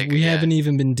year. Because Like, we haven't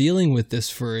even been dealing with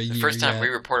this for a year. The first time yet. we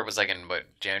reported was like in,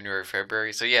 January,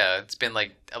 February? So yeah, it's been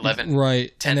like 11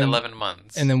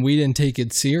 months. And then we didn't take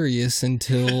it serious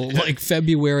until like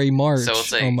February, March, so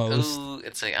it's like, almost.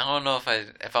 It's like, I don't know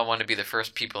if I want to be the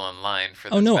first people in line for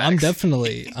this. Oh no,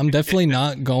 vaccine. I'm definitely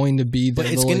not going to be the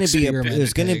little experiment.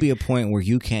 There's going to be a point where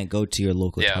you can't go to your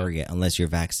local Target unless you're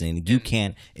vaccinated. You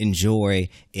can't enjoy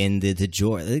the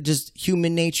joy, just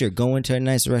human nature, going to a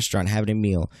nice restaurant, having a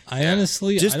meal. I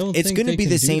honestly, I don't it's think going to be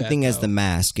the same thing as though. the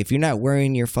mask. If you're not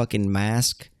wearing your fucking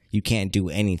mask, you can't do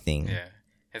anything. Yeah.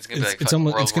 It's going to be like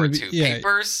World War II.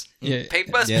 Papers? Yeah.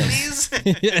 Papers, Yes.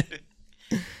 please? Yeah.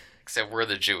 Except we're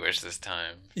the Jewish this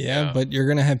time. Yeah, but you're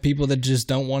going to have people that just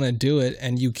don't want to do it,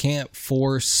 and you can't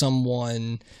force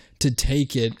someone to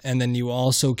take it, and then you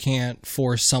also can't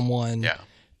force someone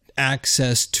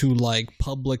access to like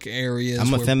public areas.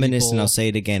 I'm a feminist, and I'll say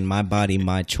it again: my body,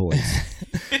 my choice.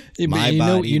 My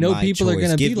body, my people choice. Are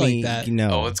going to be like that.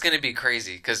 Oh, it's going to be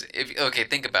crazy because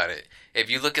think about it. If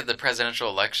you look at the presidential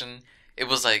election, it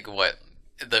was like what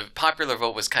the popular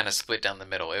vote was kind of split down the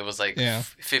middle. It was like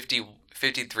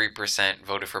 53%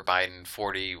 voted for Biden,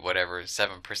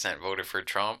 7% voted for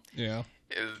Trump. Yeah.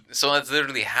 So that's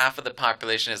literally half of the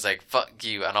population is like, fuck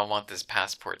you, I don't want this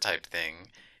passport type thing.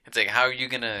 It's like, how are you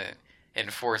going to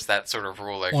enforce that sort of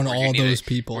rule? Like, on all those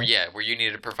people. Where you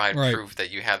need to provide proof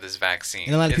that you have this vaccine.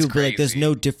 And a lot of people be like, there's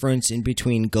no difference in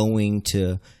between going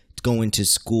to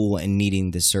school and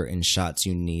needing the certain shots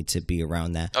you need to be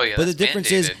around that. Oh, yeah, but the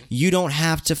difference is you don't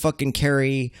have to fucking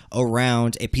carry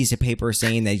around a piece of paper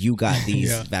saying that you got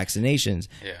these vaccinations.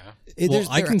 Yeah.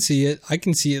 I can see it. I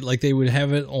can see it like they would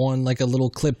have it on like a little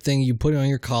clip thing. You put it on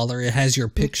your collar. It has your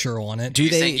picture on it.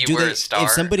 Wear a star?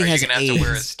 If somebody has AIDS, have to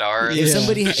wear a star? If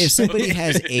somebody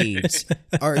has AIDS,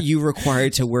 are you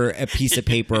required to wear a piece of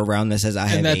paper around that says I have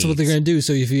AIDS? And that's what they're going to do.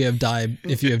 So if you have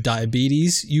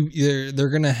diabetes, they're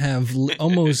going to have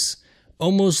almost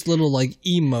little like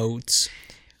emotes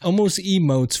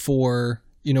for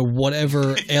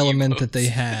whatever ailment that they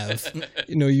have.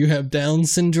 You have Down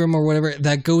syndrome or whatever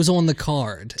that goes on the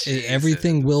card.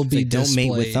 Everything will be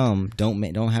displayed. Don't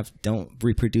mate with them. Don't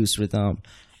reproduce with them.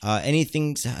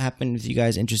 Anything's happened with you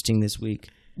guys interesting this week?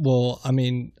 Well, I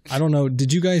mean, I don't know.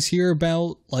 Did you guys hear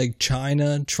about like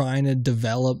China trying to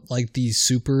develop like these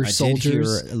super soldiers? I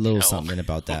did hear a little something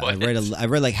about that. I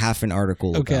read like half an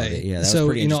article about it. Yeah, that was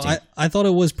pretty interesting. I thought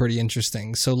it was pretty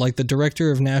interesting. So like the director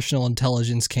of national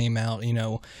intelligence came out,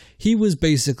 he was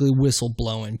basically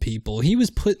whistleblowing people. He was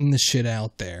putting the shit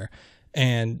out there.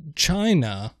 And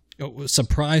China,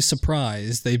 surprise,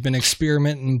 surprise, they've been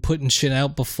experimenting putting shit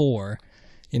out before.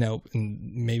 And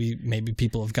maybe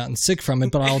people have gotten sick from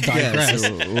it, but I'll digress.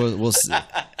 We'll see.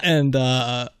 And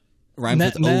rhymes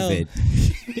with Ovid.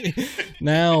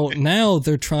 Now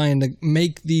they're trying to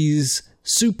make these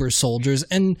super soldiers,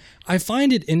 and I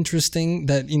find it interesting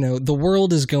that the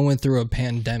world is going through a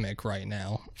pandemic right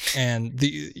now, and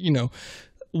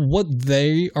what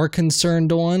they are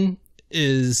concerned on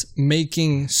is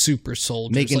making super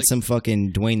soldiers. Making some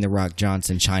fucking Dwayne "The Rock"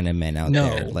 Johnson Chinamen out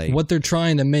there. No, what they're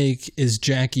trying to make is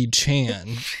Jackie Chan,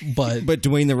 but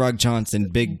Dwayne "The Rock" Johnson,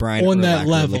 big Brian on that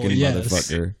level, looking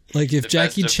motherfucker. Like if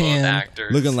Jackie Chan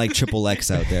looking like Triple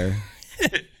X out there.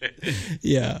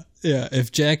 Yeah.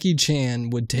 If Jackie Chan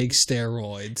would take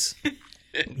steroids,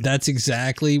 that's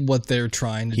exactly what they're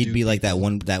trying to do. He'd be like that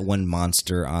one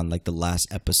monster on like the last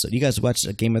episode. You guys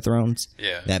watched Game of Thrones?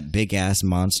 Yeah. That big ass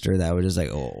monster that was just like,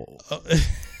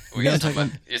 You're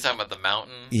talking about the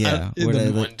mountain? Yeah.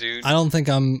 One dude? I don't think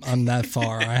I'm that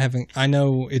far. I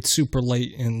know it's super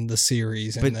late in the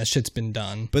series and that shit's been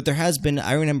done. But there has been,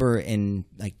 I remember in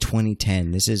like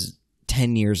 2010, this is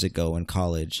 10 years ago in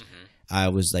college, I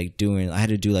was like I had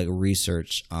to do like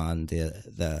research on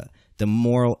the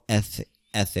moral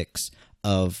ethics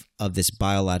of this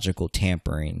biological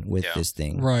tampering with this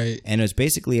thing. Right. And it was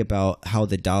basically about how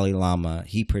the Dalai Lama,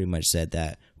 he pretty much said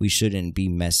that we shouldn't be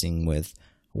messing with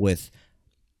the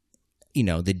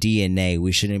DNA.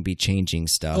 We shouldn't be changing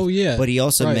stuff. Oh, yeah. But he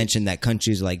also mentioned that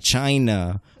countries like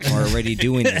China are already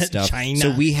doing this stuff. China.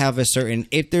 So we have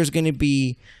if there's going to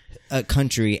be a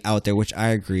country out there, which I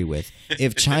agree with,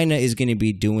 if China is going to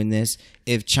be doing this,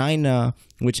 which I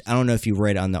don't know if you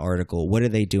read on the article, what are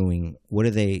they doing?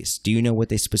 Do you know what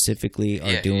they specifically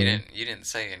are doing? You didn't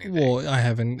say anything. Well, I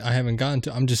haven't gotten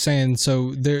to, I'm just saying,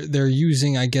 so they're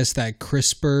using, I guess, that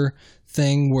CRISPR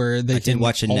thing where they did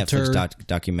watch a Netflix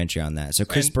documentary on that. So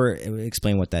CRISPR,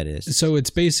 explain what that is. So it's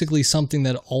basically something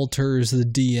that alters the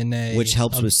DNA, which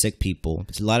helps with sick people.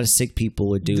 A lot of sick people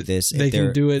would do this. They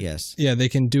can do it. Yes, yeah, they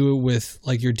can do it with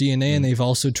like your DNA, and they've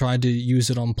also tried to use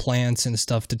it on plants and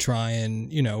stuff to try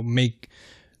and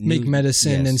make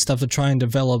medicine and stuff to try and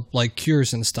develop like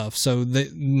cures and stuff. So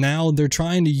now they're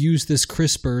trying to use this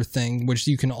CRISPR thing, which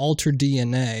you can alter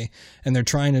DNA, and they're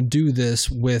trying to do this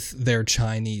with their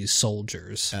Chinese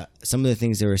soldiers. Some of the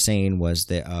things they were saying was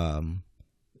that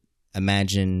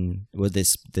imagine with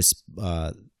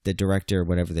the director,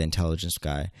 whatever, the intelligence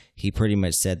guy, he pretty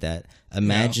much said that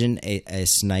imagine a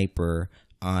sniper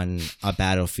on a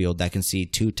battlefield that can see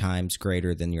 2 times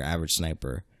greater than your average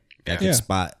sniper. That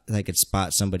could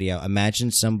spot somebody out. Imagine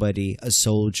a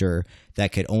soldier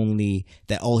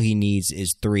that all he needs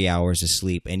is 3 hours of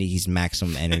sleep and he's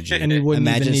maximum energy. And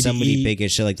imagine somebody big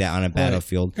as shit like that on a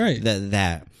battlefield. Right.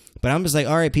 That. But I'm just like,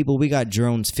 all right, people, we got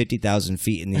drones 50,000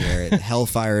 feet in the air,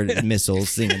 Hellfire missiles,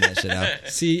 singing that shit out.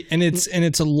 See, and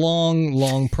it's a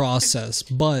long process,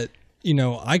 but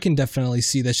I can definitely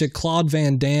see that shit. Claude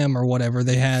Van Damme or whatever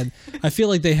they had. I feel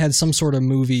like they had some sort of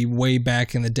movie way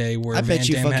back in the day where I bet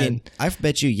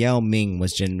you Yao Ming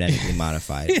was genetically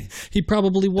modified. He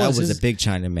probably was. That was a big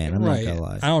China man. I'm not gonna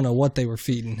lie. I don't know what they were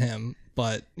feeding him,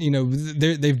 but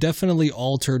they've definitely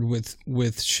altered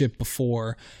with shit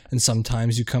before. And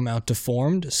sometimes you come out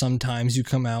deformed. Sometimes you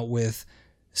come out with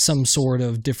some sort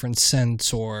of different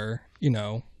sense or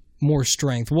more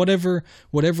strength, whatever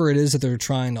it is that they're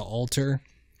trying to alter.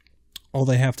 All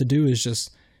they have to do is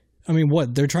just,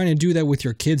 they're trying to do that with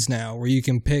your kids now, where you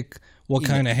can pick what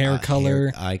kind of hair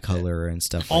color, eye color, and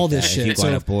stuff. All like this that. shit. If you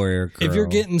got a boy or girl. If you're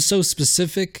getting so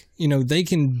specific, they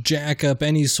can jack up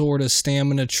any sort of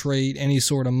stamina trait, any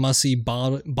sort of musty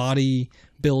body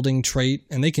building trait,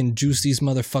 and they can juice these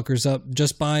motherfuckers up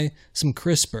just by some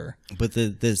CRISPR. But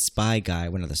the spy guy,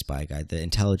 the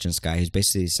intelligence guy, who's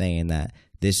basically saying that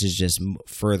this is just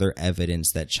further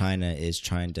evidence that China is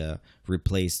trying to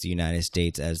replace the United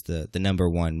States as the number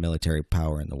one military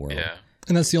power in the world. Yeah.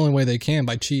 And that's the only way they can,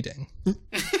 by cheating.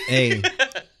 Hey,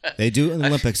 they do it in the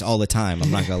Olympics all the time. I'm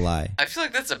not going to lie. I feel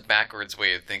like that's a backwards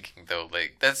way of thinking, though.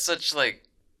 Like, that's such, like,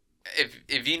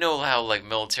 if you know how, like,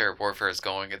 military warfare is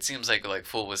going, it seems like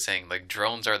Fool was saying, like,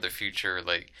 drones are the future.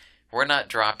 Like, we're not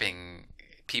dropping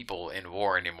people in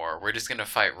war anymore. We're just gonna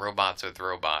fight robots with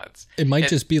robots. It might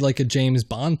just be like a James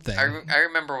Bond thing. I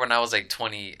remember when I was like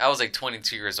 20, I was like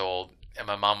 22 years old, and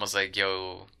my mom was like,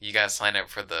 "Yo, you gotta sign up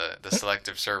for the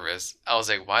selective service." I was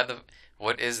like,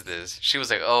 what is this? She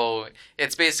was like, "Oh,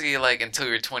 it's basically like until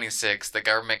you're 26, the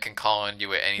government can call on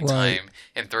you at any time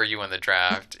and throw you in the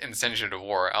draft and send you to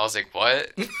war." I was like,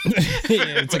 "What?"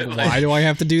 It's like, why do I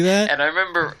have to do that? And I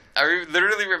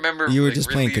literally remember you were just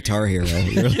playing Guitar Hero.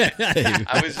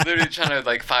 I was literally trying to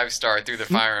like 5-star through the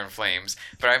fire and flames.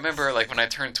 But I remember like when I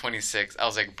turned 26, I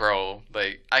was like, bro,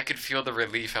 like I could feel the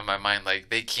relief in my mind. Like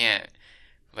they can't.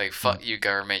 Like, fuck you,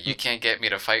 government. You can't get me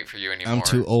to fight for you anymore. I'm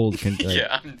too old.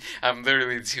 Yeah, I'm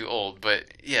literally too old. But,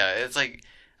 yeah, it's like,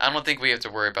 I don't think we have to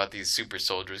worry about these super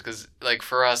soldiers. Because, like,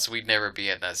 for us, we'd never be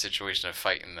in that situation of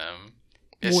fighting them.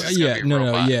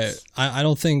 I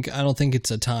don't think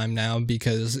it's a time now,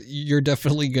 because you're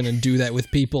definitely going to do that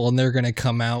with people, and they're going to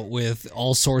come out with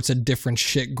all sorts of different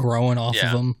shit growing off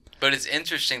of them. But it's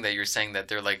interesting that you're saying that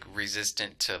they're, like,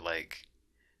 resistant to, like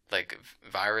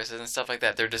viruses and stuff like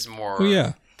that. They're just more.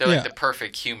 They're like the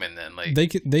perfect human. Then like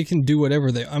they can do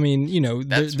whatever they. I mean,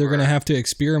 they're going to have to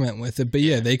experiment with it. But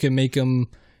they can make them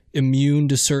immune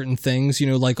to certain things,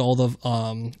 like all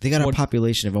the they got a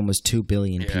population of almost 2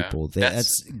 billion people.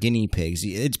 That's guinea pigs.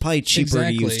 It's probably cheaper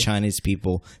to use Chinese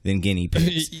people than guinea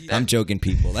pigs. I'm joking,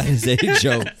 people. That is a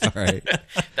joke. All right.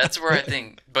 That's where I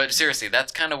think, but seriously,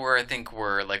 that's kind of where I think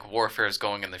warfare is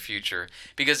going in the future.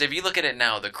 Because if you look at it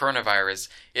now, the coronavirus,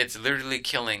 it's literally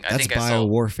killing. That's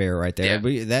bio-warfare right there.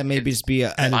 Yeah, that may just be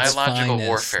a biological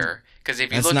warfare. Because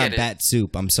if you look at it, that's not bat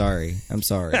soup. I'm sorry.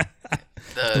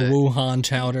 The Wuhan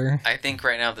chowder. I think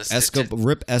right now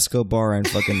Rip Escobar and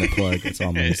fucking the plug. That's all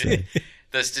I'm going to say.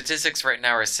 The statistics right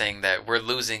now are saying that we're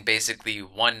losing basically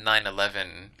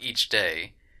 9/11 each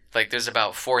day. Like there's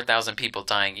about 4,000 people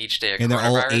dying each day of coronavirus. And they're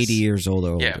all 80 years old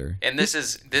or older. Yeah. And this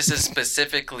is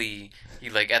specifically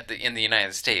like in the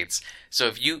United States. So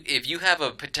if you have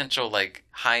a potential like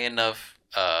high enough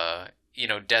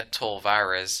death toll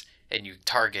virus and you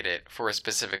target it for a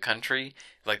specific country,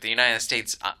 like the United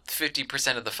States,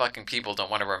 50% of the fucking people don't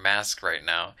want to wear masks right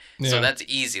now. Yeah. So that's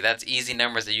easy. That's easy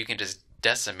numbers that you can just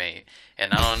decimate.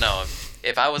 And I don't know,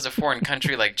 if I was a foreign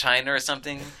country like China or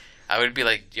something, I would be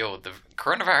like, yo, the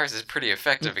coronavirus is pretty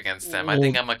effective against them. I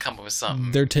think I'm going to come up with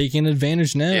something. They're taking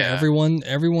advantage now. Yeah.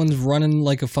 Everyone's running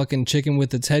like a fucking chicken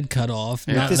with its head cut off,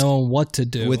 not knowing what to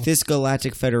do. With this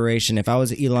Galactic Federation, if I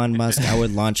was Elon Musk, I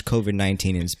would launch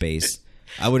COVID-19 in space.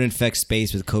 I would infect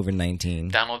space with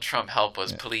COVID-19. Donald Trump, help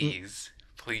us, please.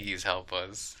 Please help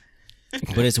us.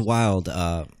 But it's wild.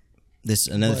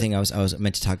 Another thing I was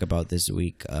meant to talk about this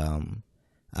week.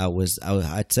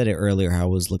 I said it earlier how I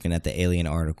was looking at the alien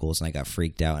articles and I got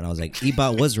freaked out and I was like,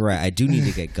 Ebot was right. I do need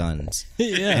to get guns.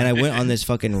 Yeah. And I went on this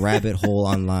fucking rabbit hole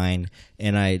online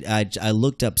and I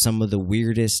looked up some of the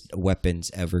weirdest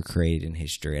weapons ever created in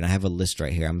history. And I have a list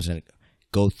right here. I'm just going to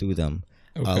go through them.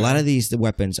 Okay. A lot of the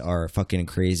weapons are fucking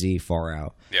crazy, far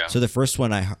out. Yeah. So the first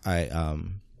one I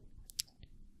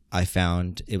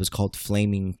found, it was called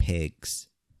Flaming Pigs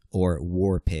or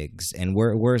War Pigs. And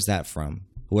where is that from?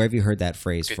 Where have you heard that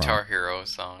phrase from? Guitar Hero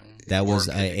song. That was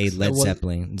a Led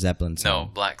Zeppelin song. No,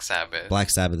 Black Sabbath. Black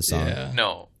Sabbath song. Yeah.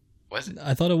 No. Was it?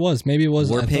 I thought it was. Maybe it was.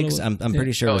 War Pigs? I'm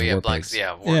pretty sure it was War Pigs.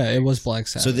 War Pigs. It was Black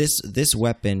Sabbath. So this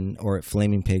weapon, or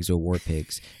Flaming Pigs or War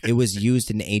Pigs, it was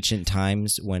used in ancient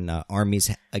times when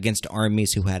against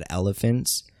armies who had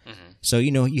elephants. Mm-hmm. So,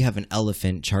 you have an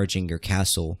elephant charging your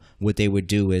castle. What they would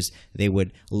do is they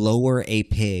would lower a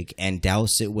pig and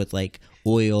douse it with like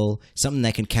oil, something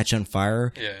that can catch on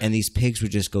fire, and these pigs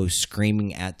would just go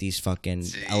screaming at these fucking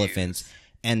elephants,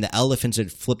 and the elephants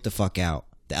would flip the fuck out.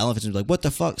 The elephants would be like, what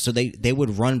the fuck? So they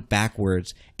would run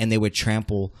backwards and they would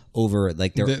trample over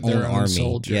like their own army.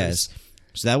 Soldiers. Yes.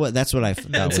 So that's what I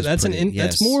thought.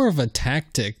 That's more of a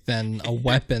tactic than a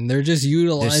weapon. They're just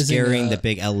utilizing. They're scaring the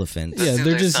big elephants. Yeah,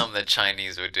 they're just something the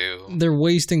Chinese would do. They're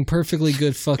wasting perfectly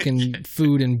good fucking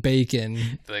food and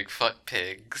bacon. Like fuck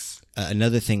pigs.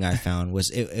 Another thing I found was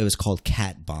it was called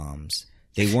cat bombs.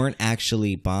 They weren't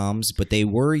actually bombs, but they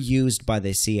were used by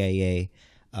the CIA.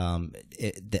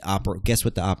 Guess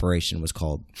what the operation was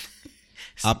called?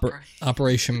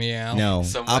 Operation Meow. No,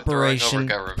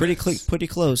 Operation. Pretty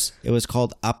close. It was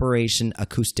called Operation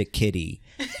Acoustic Kitty.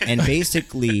 And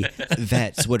basically,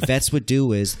 what vets would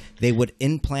do is they would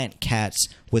implant cats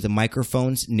with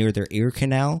microphones near their ear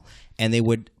canal, and they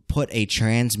would put a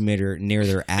transmitter near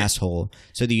their asshole.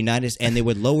 So and they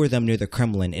would lower them near the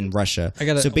Kremlin in Russia.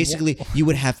 So basically, you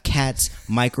would have cats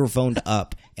microphoned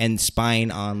up and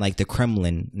spying on like the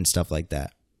Kremlin and stuff like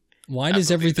that. Why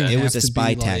does everything have to be It was a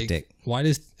spy tactic. Why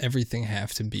does everything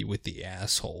have to be with the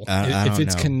asshole? If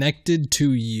it's connected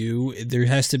to you, there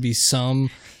has to be some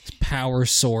power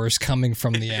source coming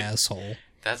from the asshole.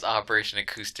 That's Operation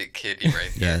Acoustic Kitty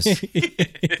right there.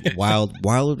 Yes.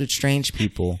 Wild and strange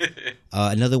people.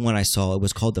 Another one I saw, it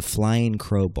was called the Flying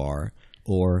Crowbar,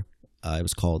 or it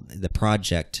was called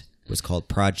Project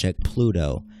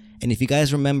Pluto. And if you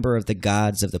guys remember of the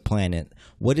gods of the planet,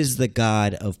 what is the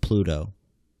god of Pluto?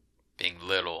 Being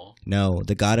little. No,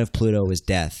 the god of Pluto is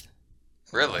death.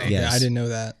 Really? Yes. Yeah, I didn't know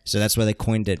that. So that's why they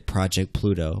coined it Project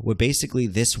Pluto. Where basically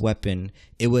this weapon,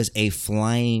 it was a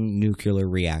flying nuclear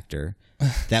reactor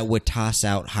that would toss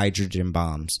out hydrogen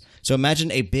bombs. So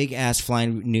imagine a big-ass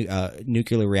flying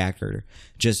nuclear reactor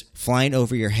just flying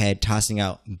over your head, tossing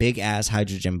out big-ass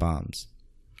hydrogen bombs.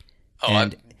 Oh,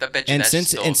 I bet you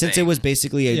since it was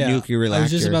basically a nuclear reactor, I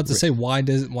was just about to say, why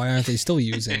aren't they still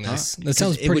using this? That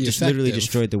sounds pretty effective. It would just literally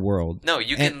destroy the world. No,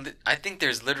 I think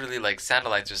there's literally like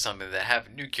satellites or something that have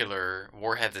nuclear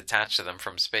warheads attached to them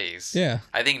from space. Yeah.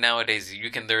 I think nowadays you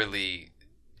can literally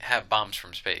have bombs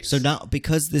from space. So now,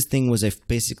 because this thing was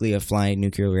basically a flying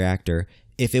nuclear reactor,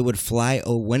 if it would fly,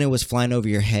 when it was flying over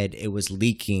your head, it was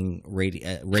leaking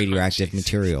radioactive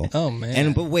material. Oh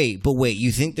man! But wait,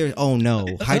 you think there's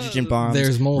hydrogen bombs?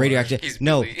 There's more radioactive.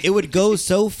 No, it would go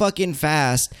so fucking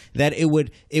fast that it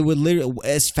would literally,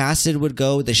 as fast as it would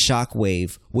go, the shock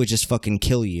wave would just fucking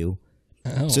kill you.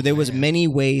 Oh, so there was many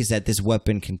ways that this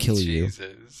weapon can kill you.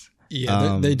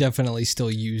 Yeah, they definitely still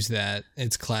use that.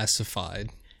 It's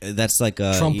classified. That's like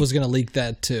Trump was going to leak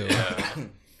that too.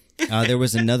 There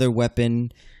was another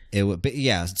weapon. So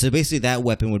basically that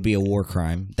weapon would be a war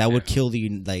crime. That would kill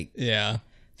you.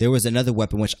 There was another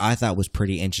weapon which I thought was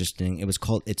pretty interesting. It's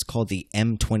called the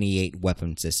M28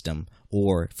 weapon system,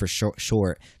 or for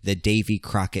short, the Davy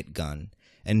Crockett gun.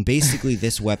 And basically,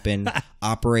 this weapon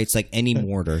operates like any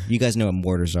mortar. You guys know what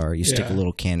mortars are. You stick a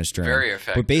little canister in. Very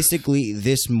effective. But basically,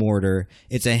 this mortar,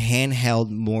 it's a handheld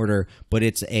mortar, but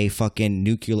it's a fucking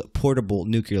portable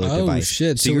nuclear device.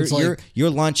 Oh, shit. So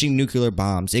you're launching nuclear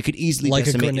bombs. It could easily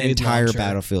decimate an entire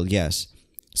battlefield. Yes.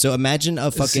 So imagine a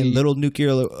fucking little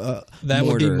nuclear that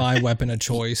mortar. Would be my weapon of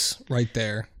choice right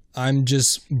there. I'm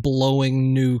just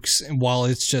blowing nukes while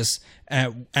it's just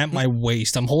at my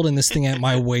waist. I'm holding this thing at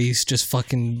my waist, just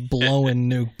fucking blowing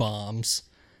nuke bombs.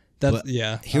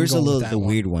 Here's a little of the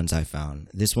weird ones I found.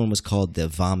 This one was called the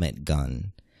vomit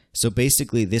gun. So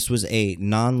basically, this was a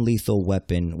non-lethal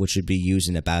weapon which would be used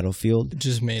in a battlefield. It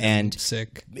just made him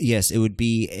sick. Yes, it would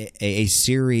be a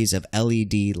series of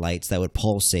LED lights that would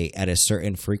pulsate at a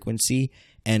certain frequency,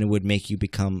 and it would make you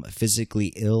become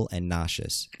physically ill and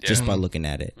nauseous just by looking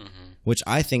at it. Mm-hmm. Which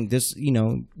I think this, you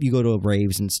go to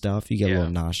raves and stuff, you get a little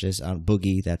nauseous.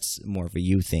 Boogie, that's more of a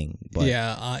you thing. But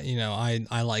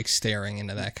I like staring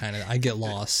into that kind of. I get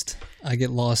lost. I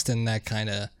get lost in that kind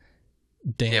of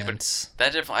dance. Yeah, but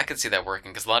that definitely, I could see that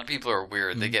working because a lot of people are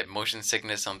weird. They get motion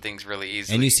sickness on things really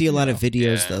easily. And you see a lot of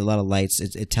videos, a lot of lights.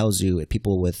 It tells you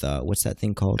people with what's that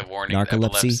thing called? The warning,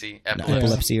 narcolepsy,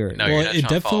 epilepsy, or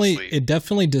it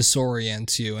definitely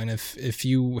disorients you. And if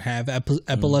you have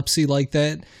epilepsy like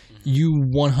that, you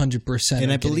 100%.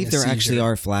 And I believe there actually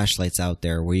are flashlights out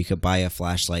there where you could buy a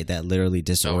flashlight that literally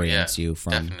disorients you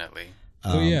from.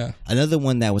 Definitely. Another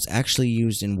one that was actually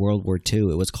used in World War II.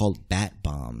 It was called bat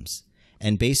bombs.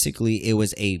 And basically, it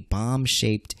was a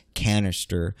bomb-shaped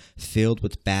canister filled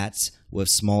with bats with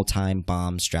small time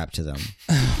bombs strapped to them.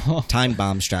 Time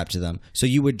bombs strapped to them. So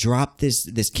you would drop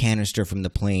this canister from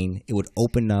the plane. It would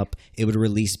open up. It would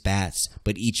release bats,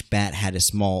 but each bat had a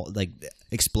small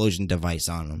explosion device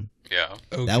on them. Yeah,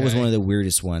 okay. That was one of the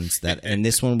weirdest ones. And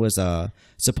this one was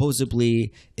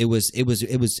supposedly it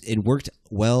worked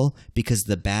well because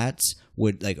the bats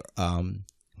would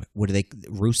what are they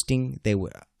roosting? They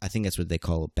would. I think that's what they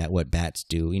call it, what bats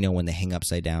do. When they hang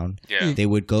upside down, they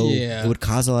would go. Yeah. It would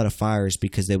cause a lot of fires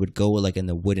because they would go in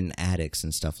the wooden attics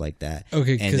and stuff like that.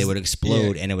 Okay, and they would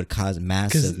explode, and it would cause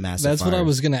massive That's fires. what I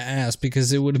was gonna ask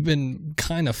because it would have been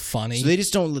kind of funny. So they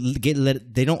just don't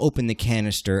they don't open the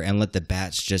canister and let the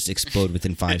bats just explode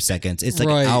within 5 seconds. It's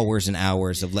hours and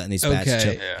hours of letting these bats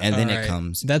chill, and then it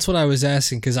comes. That's what I was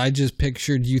asking because I just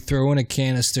pictured you throw in a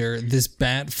canister, this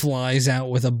bat flies out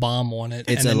with a bomb on it.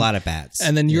 It's a lot of bats,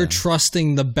 and then you're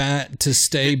trusting the bat to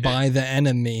stay by the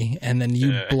enemy, and then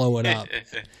you blow it up.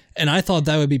 And I thought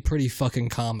that would be pretty fucking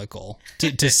comical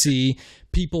to see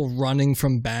people running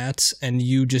from bats and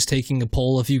you just taking a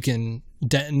poll if you can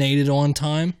detonate it on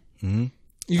time. Mm-hmm.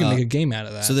 You can make a game out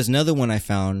of that. So there's another one I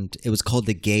found. It was called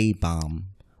the gay bomb,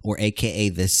 or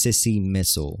AKA the sissy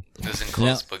missile. Listen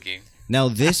close, Boogie. Now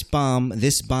this bomb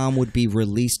would be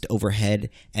released overhead,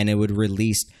 and it would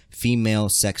release female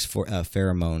sex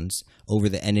pheromones over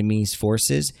the enemy's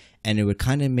forces, and it would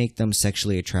kind of make them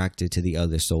sexually attracted to the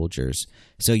other soldiers.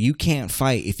 So you can't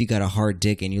fight if you got a hard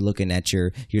dick and you're looking at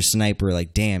your sniper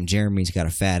like, damn, Jeremy's got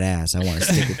a fat ass. I want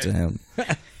to stick it to him.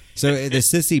 So the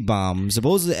sissy bomb,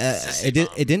 supposedly,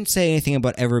 it didn't say anything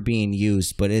about ever being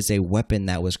used, but it's a weapon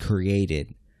that was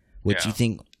created, which you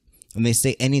think, when they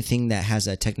say anything that has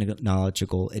a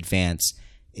technological advance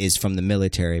is from the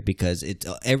military, because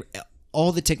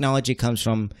all the technology comes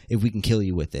from if we can kill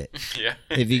you with it. Yeah.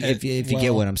 If you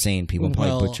get what I'm saying, people are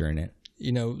probably butchering it.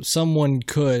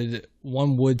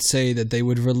 One would say that they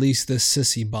would release this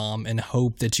sissy bomb and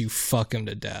hope that you fuck him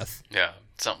to death. Yeah,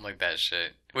 something like that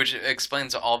shit. Which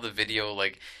explains all the video,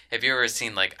 have you ever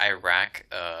seen, Iraq,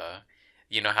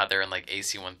 you know how they're in,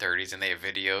 AC-130s and they have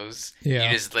videos? Yeah.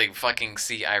 You just, fucking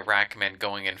see Iraq men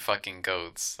going in fucking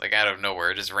goats, out of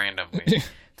nowhere, just randomly.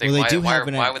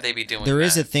 Why would they be doing that? There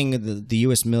is a thing, the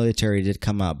U.S. military did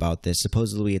come out about this.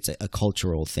 Supposedly it's a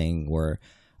cultural thing where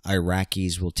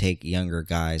Iraqis will take younger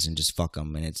guys and just fuck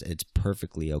them, and it's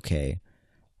perfectly okay.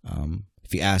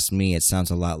 If you ask me, it sounds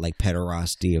a lot like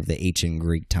pederasty of the ancient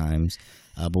Greek times.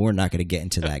 but we're not going to get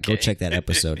into that. Okay. Go check that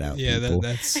episode out. Yeah,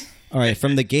 that's all right.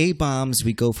 From the gay bombs,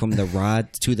 we go from the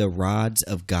rods to the rods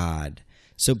of God.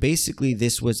 So basically,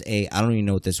 this was I don't even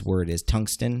know what this word is.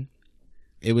 Tungsten.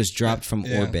 It was dropped from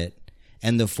orbit,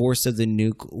 and the force of the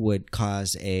nuke would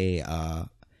cause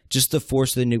just the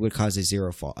force of the nuke would cause a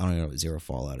zero fall. I don't know what zero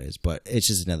fallout is, but it's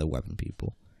just another weapon,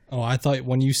 people. Oh, I thought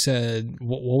when you said,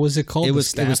 what was it called? It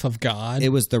was the Staff of God? It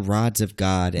was the rods of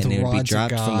God, and it would be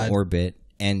dropped from orbit,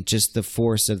 and just the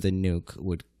force of the nuke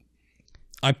would...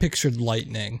 I pictured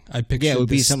lightning. I pictured it would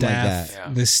be something like that. Yeah.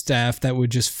 The staff that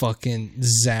would just fucking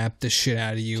zap the shit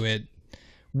out of you at,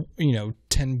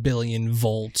 10 billion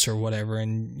volts or whatever,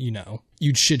 and,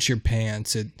 you'd shit your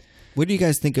pants. What do you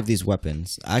guys think of these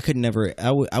weapons? I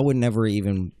would never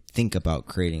even think about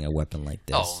creating a weapon like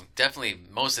this. Oh, definitely.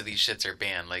 Most of these shits are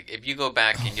banned. Like, if you go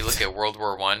back and you look at World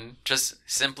War I, just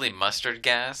simply mustard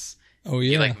gas. Oh,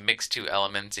 yeah. You, mix two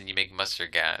elements and you make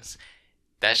mustard gas.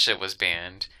 That shit was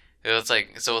banned. It's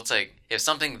like if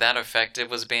something that effective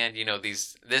was banned,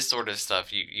 this sort of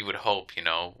stuff you would hope,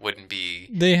 wouldn't be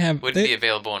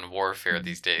available in warfare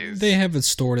these days. They have it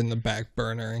stored in the back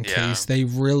burner in case they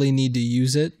really need to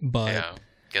use it, but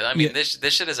this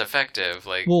shit is effective.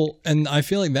 And I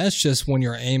feel like that's just when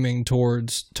you're aiming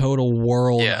towards total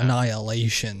world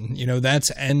annihilation.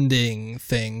 That's ending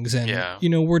things, and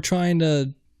we're trying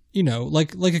to.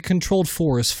 Like a controlled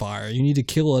forest fire. You need to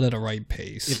kill it at a right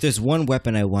pace. If there's one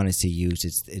weapon I want to see used,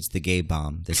 it's the gay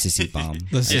bomb, the sissy bomb.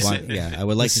 I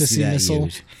would like to see that missile.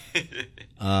 Used.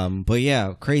 But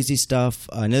yeah, crazy stuff.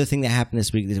 Another thing that happened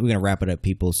this week, we're going to wrap it up,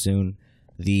 people, soon.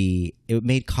 It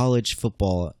made college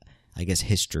football, I guess,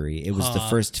 history. It was the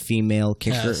first female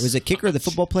kicker. Yes. Was it kicker, the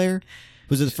football player?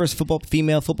 Was it the first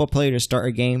female football player to start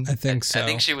a game? I think so. I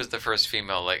think she was the first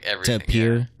female, everything. To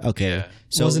appear? Yeah. Okay. Yeah.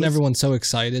 So wasn't everyone so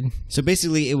excited? So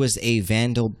basically, it was a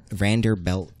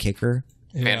Vanderbilt kicker.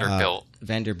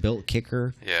 Vanderbilt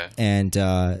kicker. Yeah. And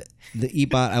the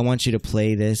Ebot, I want you to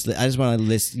play this. I just want to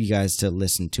list you guys to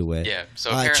listen to it. Yeah.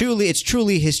 So it's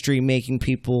truly history making,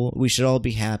 people. We should all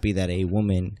be happy that a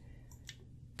woman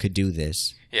could do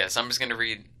this. Yeah, so I'm just going to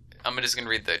read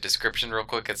the description real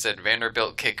quick. It said,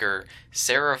 Vanderbilt kicker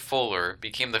Sarah Fuller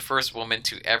became the first woman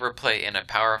to ever play in a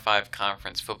Power 5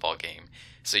 conference football game.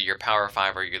 So your Power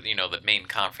 5 are the main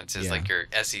conferences, like your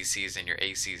SECs and your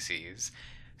ACCs.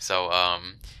 So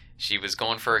she was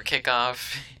going for a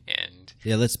kickoff, and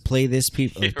let's play this.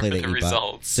 Let's play the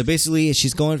results. So basically,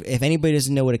 she's going. If anybody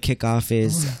doesn't know what a kickoff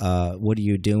is, what are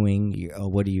you doing?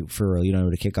 What do you for real? You don't know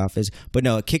what a kickoff is? But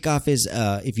no, a kickoff is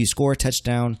if you score a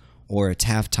touchdown, or it's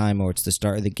halftime, or it's the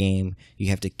start of the game, you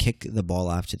have to kick the ball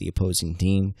off to the opposing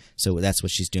team. So that's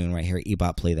what she's doing right here.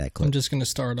 Ebot, play that clip. I'm just going to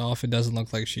start off. It doesn't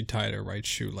look like she tied her right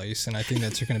shoelace, and I think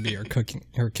that's going to be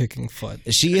her kicking foot.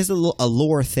 She is a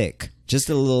lower thick, just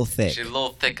a little thick. She's a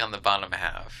little thick on the bottom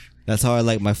half. That's how I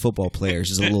like my football players,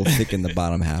 just a little thick in the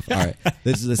bottom half. All right,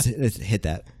 let's hit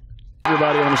that.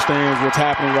 Everybody understands what's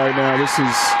happening right now. This is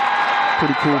a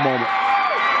pretty cool moment.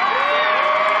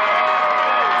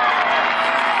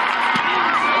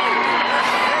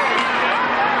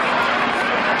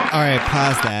 All right,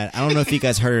 pause that. I don't know if you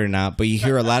guys heard it or not, but you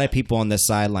hear a lot of people on the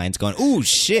sidelines going, "Ooh,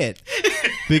 shit,"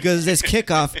 because this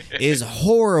kickoff is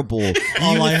horrible.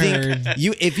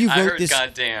 If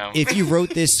you wrote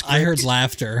this script, I heard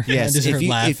laughter. Yes,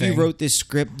 if you wrote this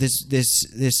script,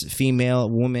 this female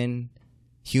woman,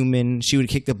 human, she would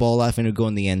kick the ball off and it would go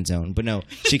in the end zone. But no,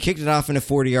 she kicked it off in a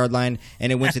 40-yard line,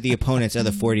 and it went to the opponents at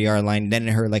the 40-yard line. Then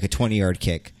it hurt like a 20-yard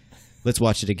kick. Let's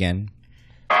watch it again.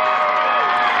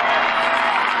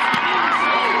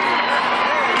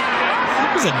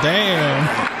 A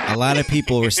damn. A lot of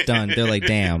people were stunned. They're like,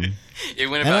 "Damn!" It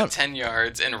went about 10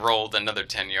 yards and rolled another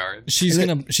 10 yards. She's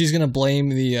gonna blame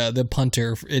the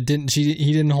punter. He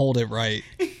didn't hold it right.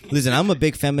 Listen, I'm a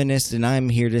big feminist, and I'm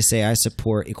here to say I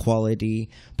support equality.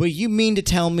 But you mean to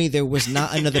tell me there was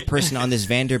not another person on this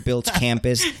Vanderbilt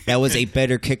campus that was a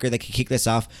better kicker that could kick this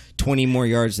off 20 more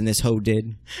yards than this hoe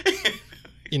did?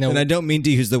 And I don't mean to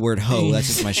use the word hoe. That's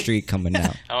just my street coming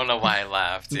out. I don't know why I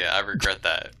laughed. Yeah, I regret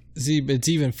that. See, but it's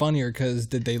even funnier because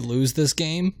did they lose this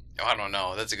game? Oh, I don't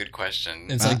know. That's a good question.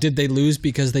 It's like, did they lose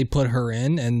because they put her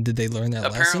in, and did they learn that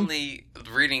lesson? Apparently,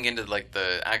 reading into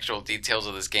the actual details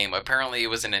of this game, apparently it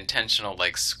was an intentional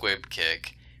squib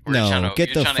kick.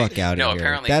 Get the fuck out of here.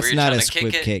 Apparently that's not a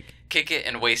squib kick. Kick it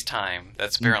and waste time.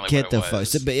 That's apparently what it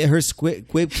was. But her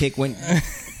squib kick went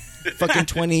fucking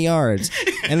 20 yards.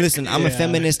 And listen, I'm a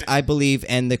feminist. I believe,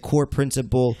 and the core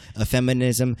principle of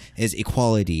feminism is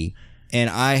equality. And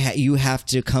you have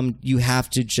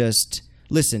to just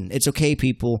listen. It's okay,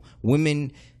 people.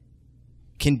 Women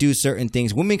can do certain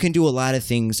things. Women can do a lot of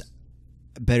things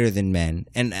better than men.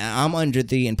 And I'm under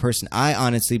the impression, I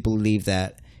honestly believe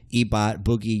that, Ebot,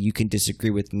 Boogie, you can disagree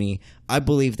with me. I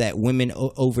believe that women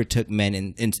overtook men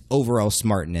in overall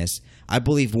smartness. I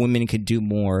believe women could do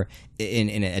more in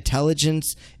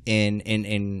intelligence, in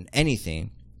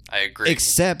anything. I agree.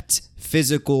 Except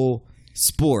physical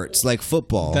sports like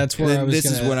football. That's where I was. This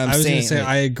is what I'm saying. I was going to say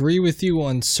I agree with you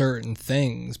on certain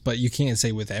things, but you can't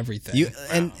say with everything.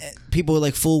 And people are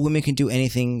like, "Fool, women can do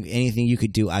anything. Anything you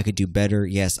could do, I could do better."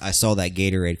 Yes, I saw that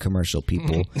Gatorade commercial.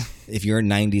 People, if you're a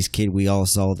 '90s kid, we all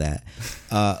saw that.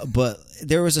 But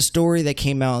there was a story that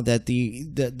came out that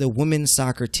the women's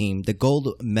soccer team, the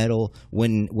gold medal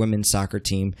women's soccer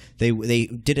team, they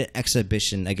did an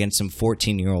exhibition against some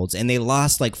 14-year-olds, and they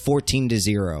lost like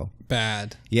 14-0.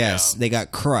 Bad. Yes, they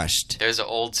got crushed. There's an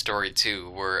old story too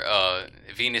where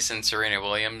Venus and Serena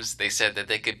Williams, they said that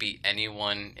they could beat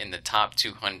anyone in the top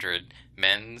 200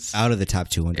 men's. Out of the top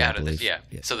 200, I believe. Yeah.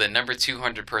 So the number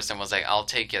 200 person was like, I'll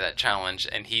take you that challenge,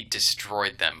 and he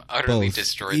destroyed them. Utterly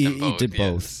destroyed them both. He did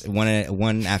both.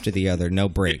 One after the other, no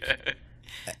break.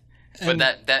 But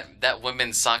that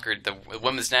women's soccer, the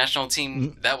women's national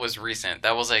team, that was recent.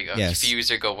 That was like a few years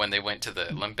ago when they went to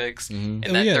the Olympics. And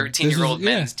that 13-year-old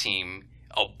men's team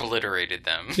obliterated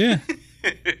them. Yeah.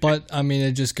 But, I mean,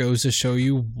 it just goes to show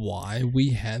you why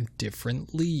we have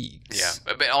different leagues.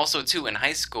 Yeah. But also, too, in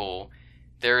high school,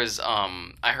 there is,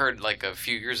 I heard like a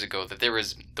few years ago that there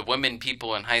was, the women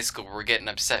people in high school were getting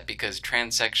upset because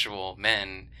transsexual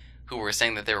men who were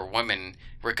saying that they were women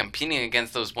were competing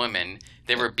against those women.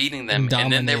 They were beating them,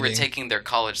 and then they were taking their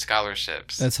college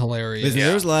scholarships. That's hilarious. Listen,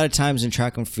 there was a lot of times in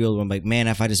track and field where I'm like, man,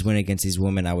 if I just went against these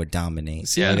women, I would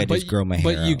dominate. Yeah, I just grow my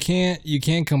hair out. But you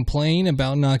can't complain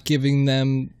about not giving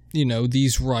them,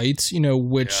 these rights,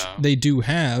 which they do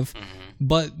have. Mm-hmm.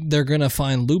 But they're gonna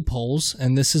find loopholes,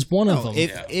 and this is one of them.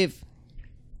 If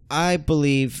I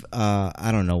believe, I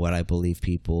don't know what I believe,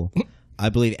 people. I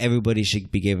believe everybody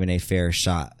should be given a fair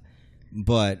shot.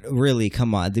 But really,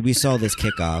 come on. We saw this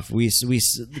kickoff.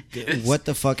 What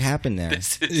the fuck happened there?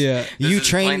 You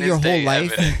trained your whole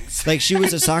life. Like, she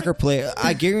was a soccer player.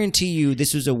 I guarantee you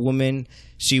this was a woman.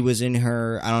 She was in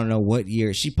her, I don't know what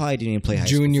year. She probably didn't even play high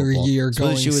school junior football. year,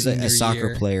 so she was a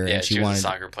soccer player. Yeah, and she was a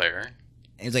soccer player.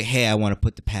 It's like, hey, I want to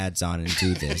put the pads on and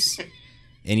do this.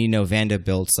 And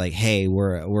Vanderbilt's like, hey,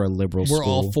 we're a liberal school. We're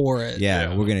all for it.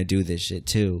 Yeah, we're gonna do this shit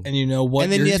too. And you know what?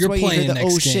 And then that's why you hear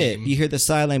the shit. You hear the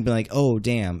sideline being like, oh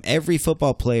damn. Every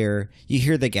football player, you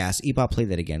hear the gas. Ebot, play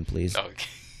that again, please. Okay.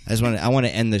 I want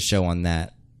to end the show on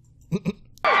that.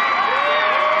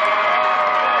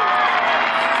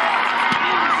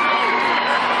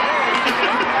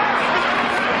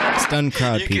 Stunned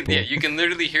crowd, people. You can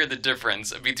literally hear the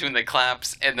difference between the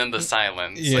claps and then the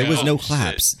silence. Yeah. There was no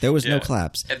claps. There was no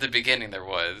claps. At the beginning, there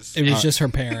was. It was just her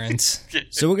parents.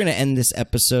 So we're going to end this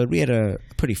episode. We had a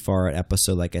pretty far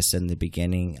episode, like I said in the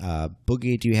beginning.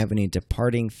 Boogie, do you have any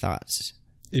departing thoughts?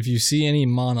 If you see any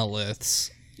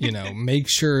monoliths, make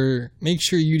sure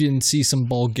you didn't see some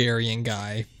Bulgarian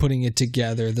guy putting it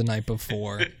together the night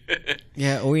before.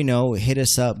 Yeah, or hit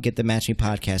us up, get the Match Me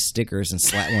Podcast stickers, and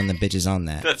slap one of the bitches on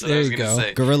that. That's what I was going to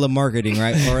say. Guerrilla marketing,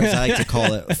 right? Or as I like to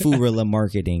call it, Foorilla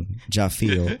marketing.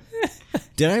 Jafeel.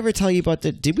 Did I ever tell you about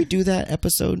did we do that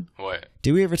episode? What?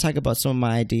 Did we ever talk about some of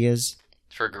my ideas?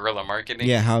 For guerrilla marketing?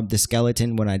 Yeah, how the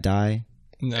skeleton when I die.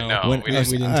 No, we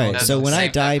didn't. All right, so when I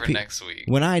die, I'm just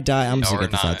gonna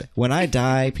get this out there. When I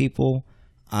die, people,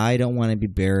 I don't want to be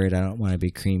buried. I don't want to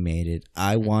be cremated.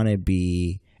 I want to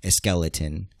be a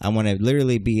skeleton. I want to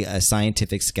literally be a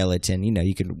scientific skeleton.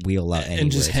 You can wheel out anywhere.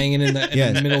 And just hanging in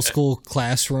the middle school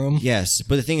classroom. Yes,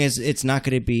 but the thing is, it's going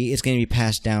to be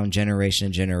passed down generation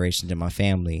to generation to my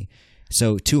family.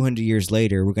 So 200 years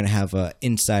later, we're going to have a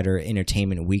Insider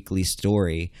Entertainment Weekly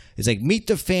story. It's like, meet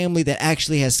the family that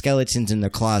actually has skeletons in their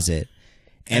closet.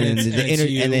 And then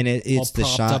it's the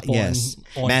shot. Yes.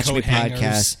 Match Me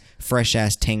Podcast, fresh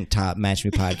ass tank top, Match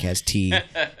Me Podcast tee.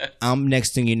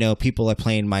 Next thing you know, people are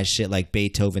playing my shit like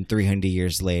Beethoven 300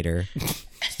 years later.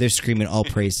 They're screaming all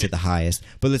praise to the highest.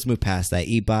 But let's move past that.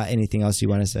 Ebot, anything else you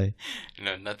want to say?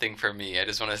 No, nothing for me. I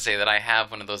just want to say that I have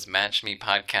one of those Match Me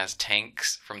Podcast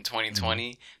tanks from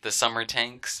 2020, the summer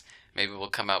tanks. Maybe we'll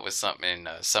come out with something in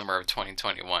summer of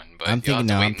 2021. But I'm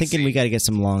thinking we got to get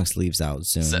some long sleeves out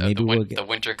soon. So maybe we'll get the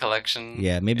winter collection.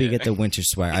 Yeah, maybe get the winter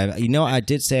sweater. I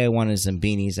did say I wanted some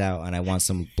beanies out, and I want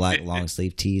some black long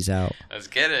sleeve tees out. Let's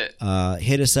get it.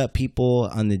 Hit us up, people,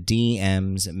 on the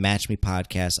DMs, Match Me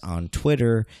Podcast on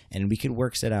Twitter, and we could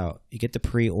work it out. You get the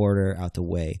pre-order out the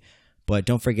way. But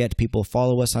don't forget, people,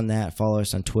 follow us on that. Follow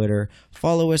us on Twitter.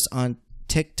 Follow us on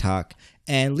TikTok.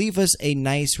 And leave us a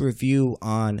nice review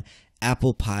on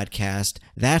Apple Podcast.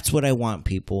 That's what I want,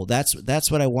 people. That's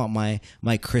what I want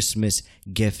my Christmas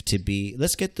gift to be.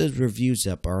 Let's get those reviews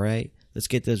up, all right? Let's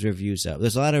get those reviews up.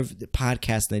 There's a lot of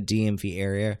podcasts in the DMV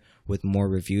area with more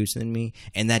reviews than me,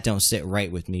 and that don't sit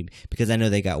right with me because I know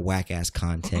they got whack-ass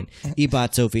content.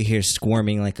 Ebot's over here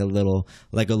squirming like a little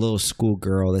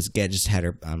schoolgirl that's just had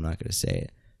her... I'm not going to say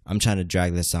it. I'm trying to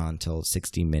drag this on till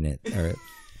 60 minutes or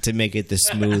to make it the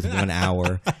smooth 1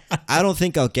 hour. I don't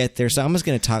think I'll get there, so I'm just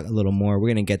going to talk a little more. We're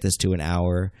going to get this to an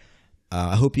hour.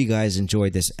 I hope you guys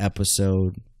enjoyed this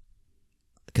episode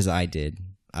because I did.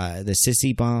 The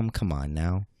sissy bomb, come on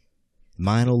now.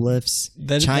 Monoliths,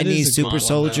 Chinese super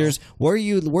soldiers. Where are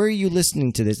you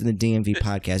listening to this in the DMV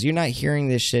podcast? You're not hearing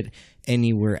this shit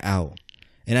anywhere out.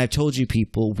 And I've told you,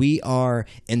 people, we are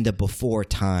in the before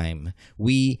time.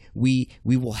 We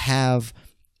will have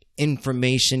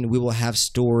information. We will have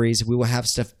stories. We will have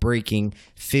stuff breaking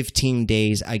 15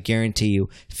 days. I guarantee you,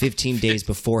 15 days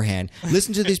beforehand.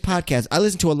 Listen to these podcasts. I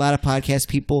listen to a lot of podcasts,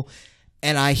 people,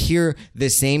 and I hear the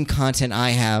same content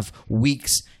I have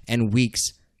weeks and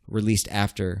weeks released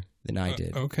after than I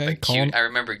did. Okay. I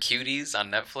remember Cuties on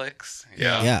Netflix.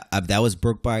 Yeah. That was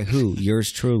broke by who?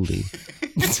 Yours truly.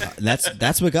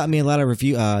 That's what got me a lot of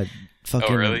review.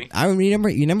 Fucking. Oh, really? I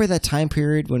remember that time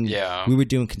period when we were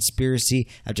doing conspiracy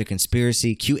after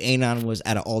conspiracy. QAnon was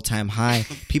at an all-time high.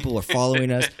 People were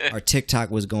following us. Our TikTok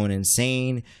was going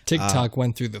insane. TikTok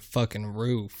went through the fucking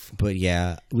roof. But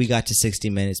yeah, we got to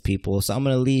 60 minutes, people. So I'm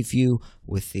gonna leave you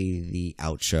with the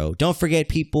outro. Don't forget,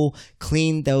 people,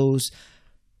 clean those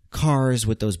cars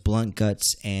with those blunt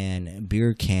guts and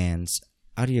beer cans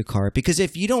out of your car, because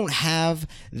if you don't have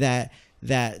that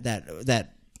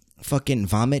fucking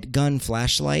vomit gun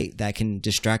flashlight that can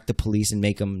distract the police and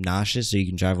make them nauseous so you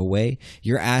can drive away,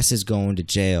 your ass is going to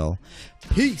jail.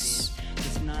 Peace.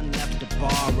 There's none left to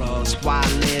borrow. That's why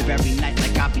I live every night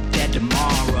like I'll be dead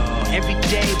tomorrow. Every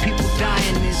day people die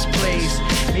in this place.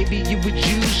 Maybe you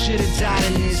should have died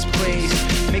in this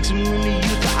place. Make some room to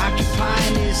youth to occupy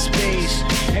in this space.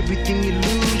 Everything you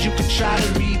lose, you can try to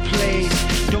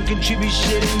replace. Don't contribute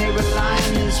shit and they rely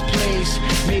on this place.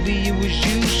 Maybe you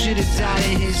should have died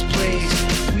in his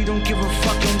place. We don't give a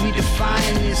fuck and we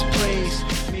define this place.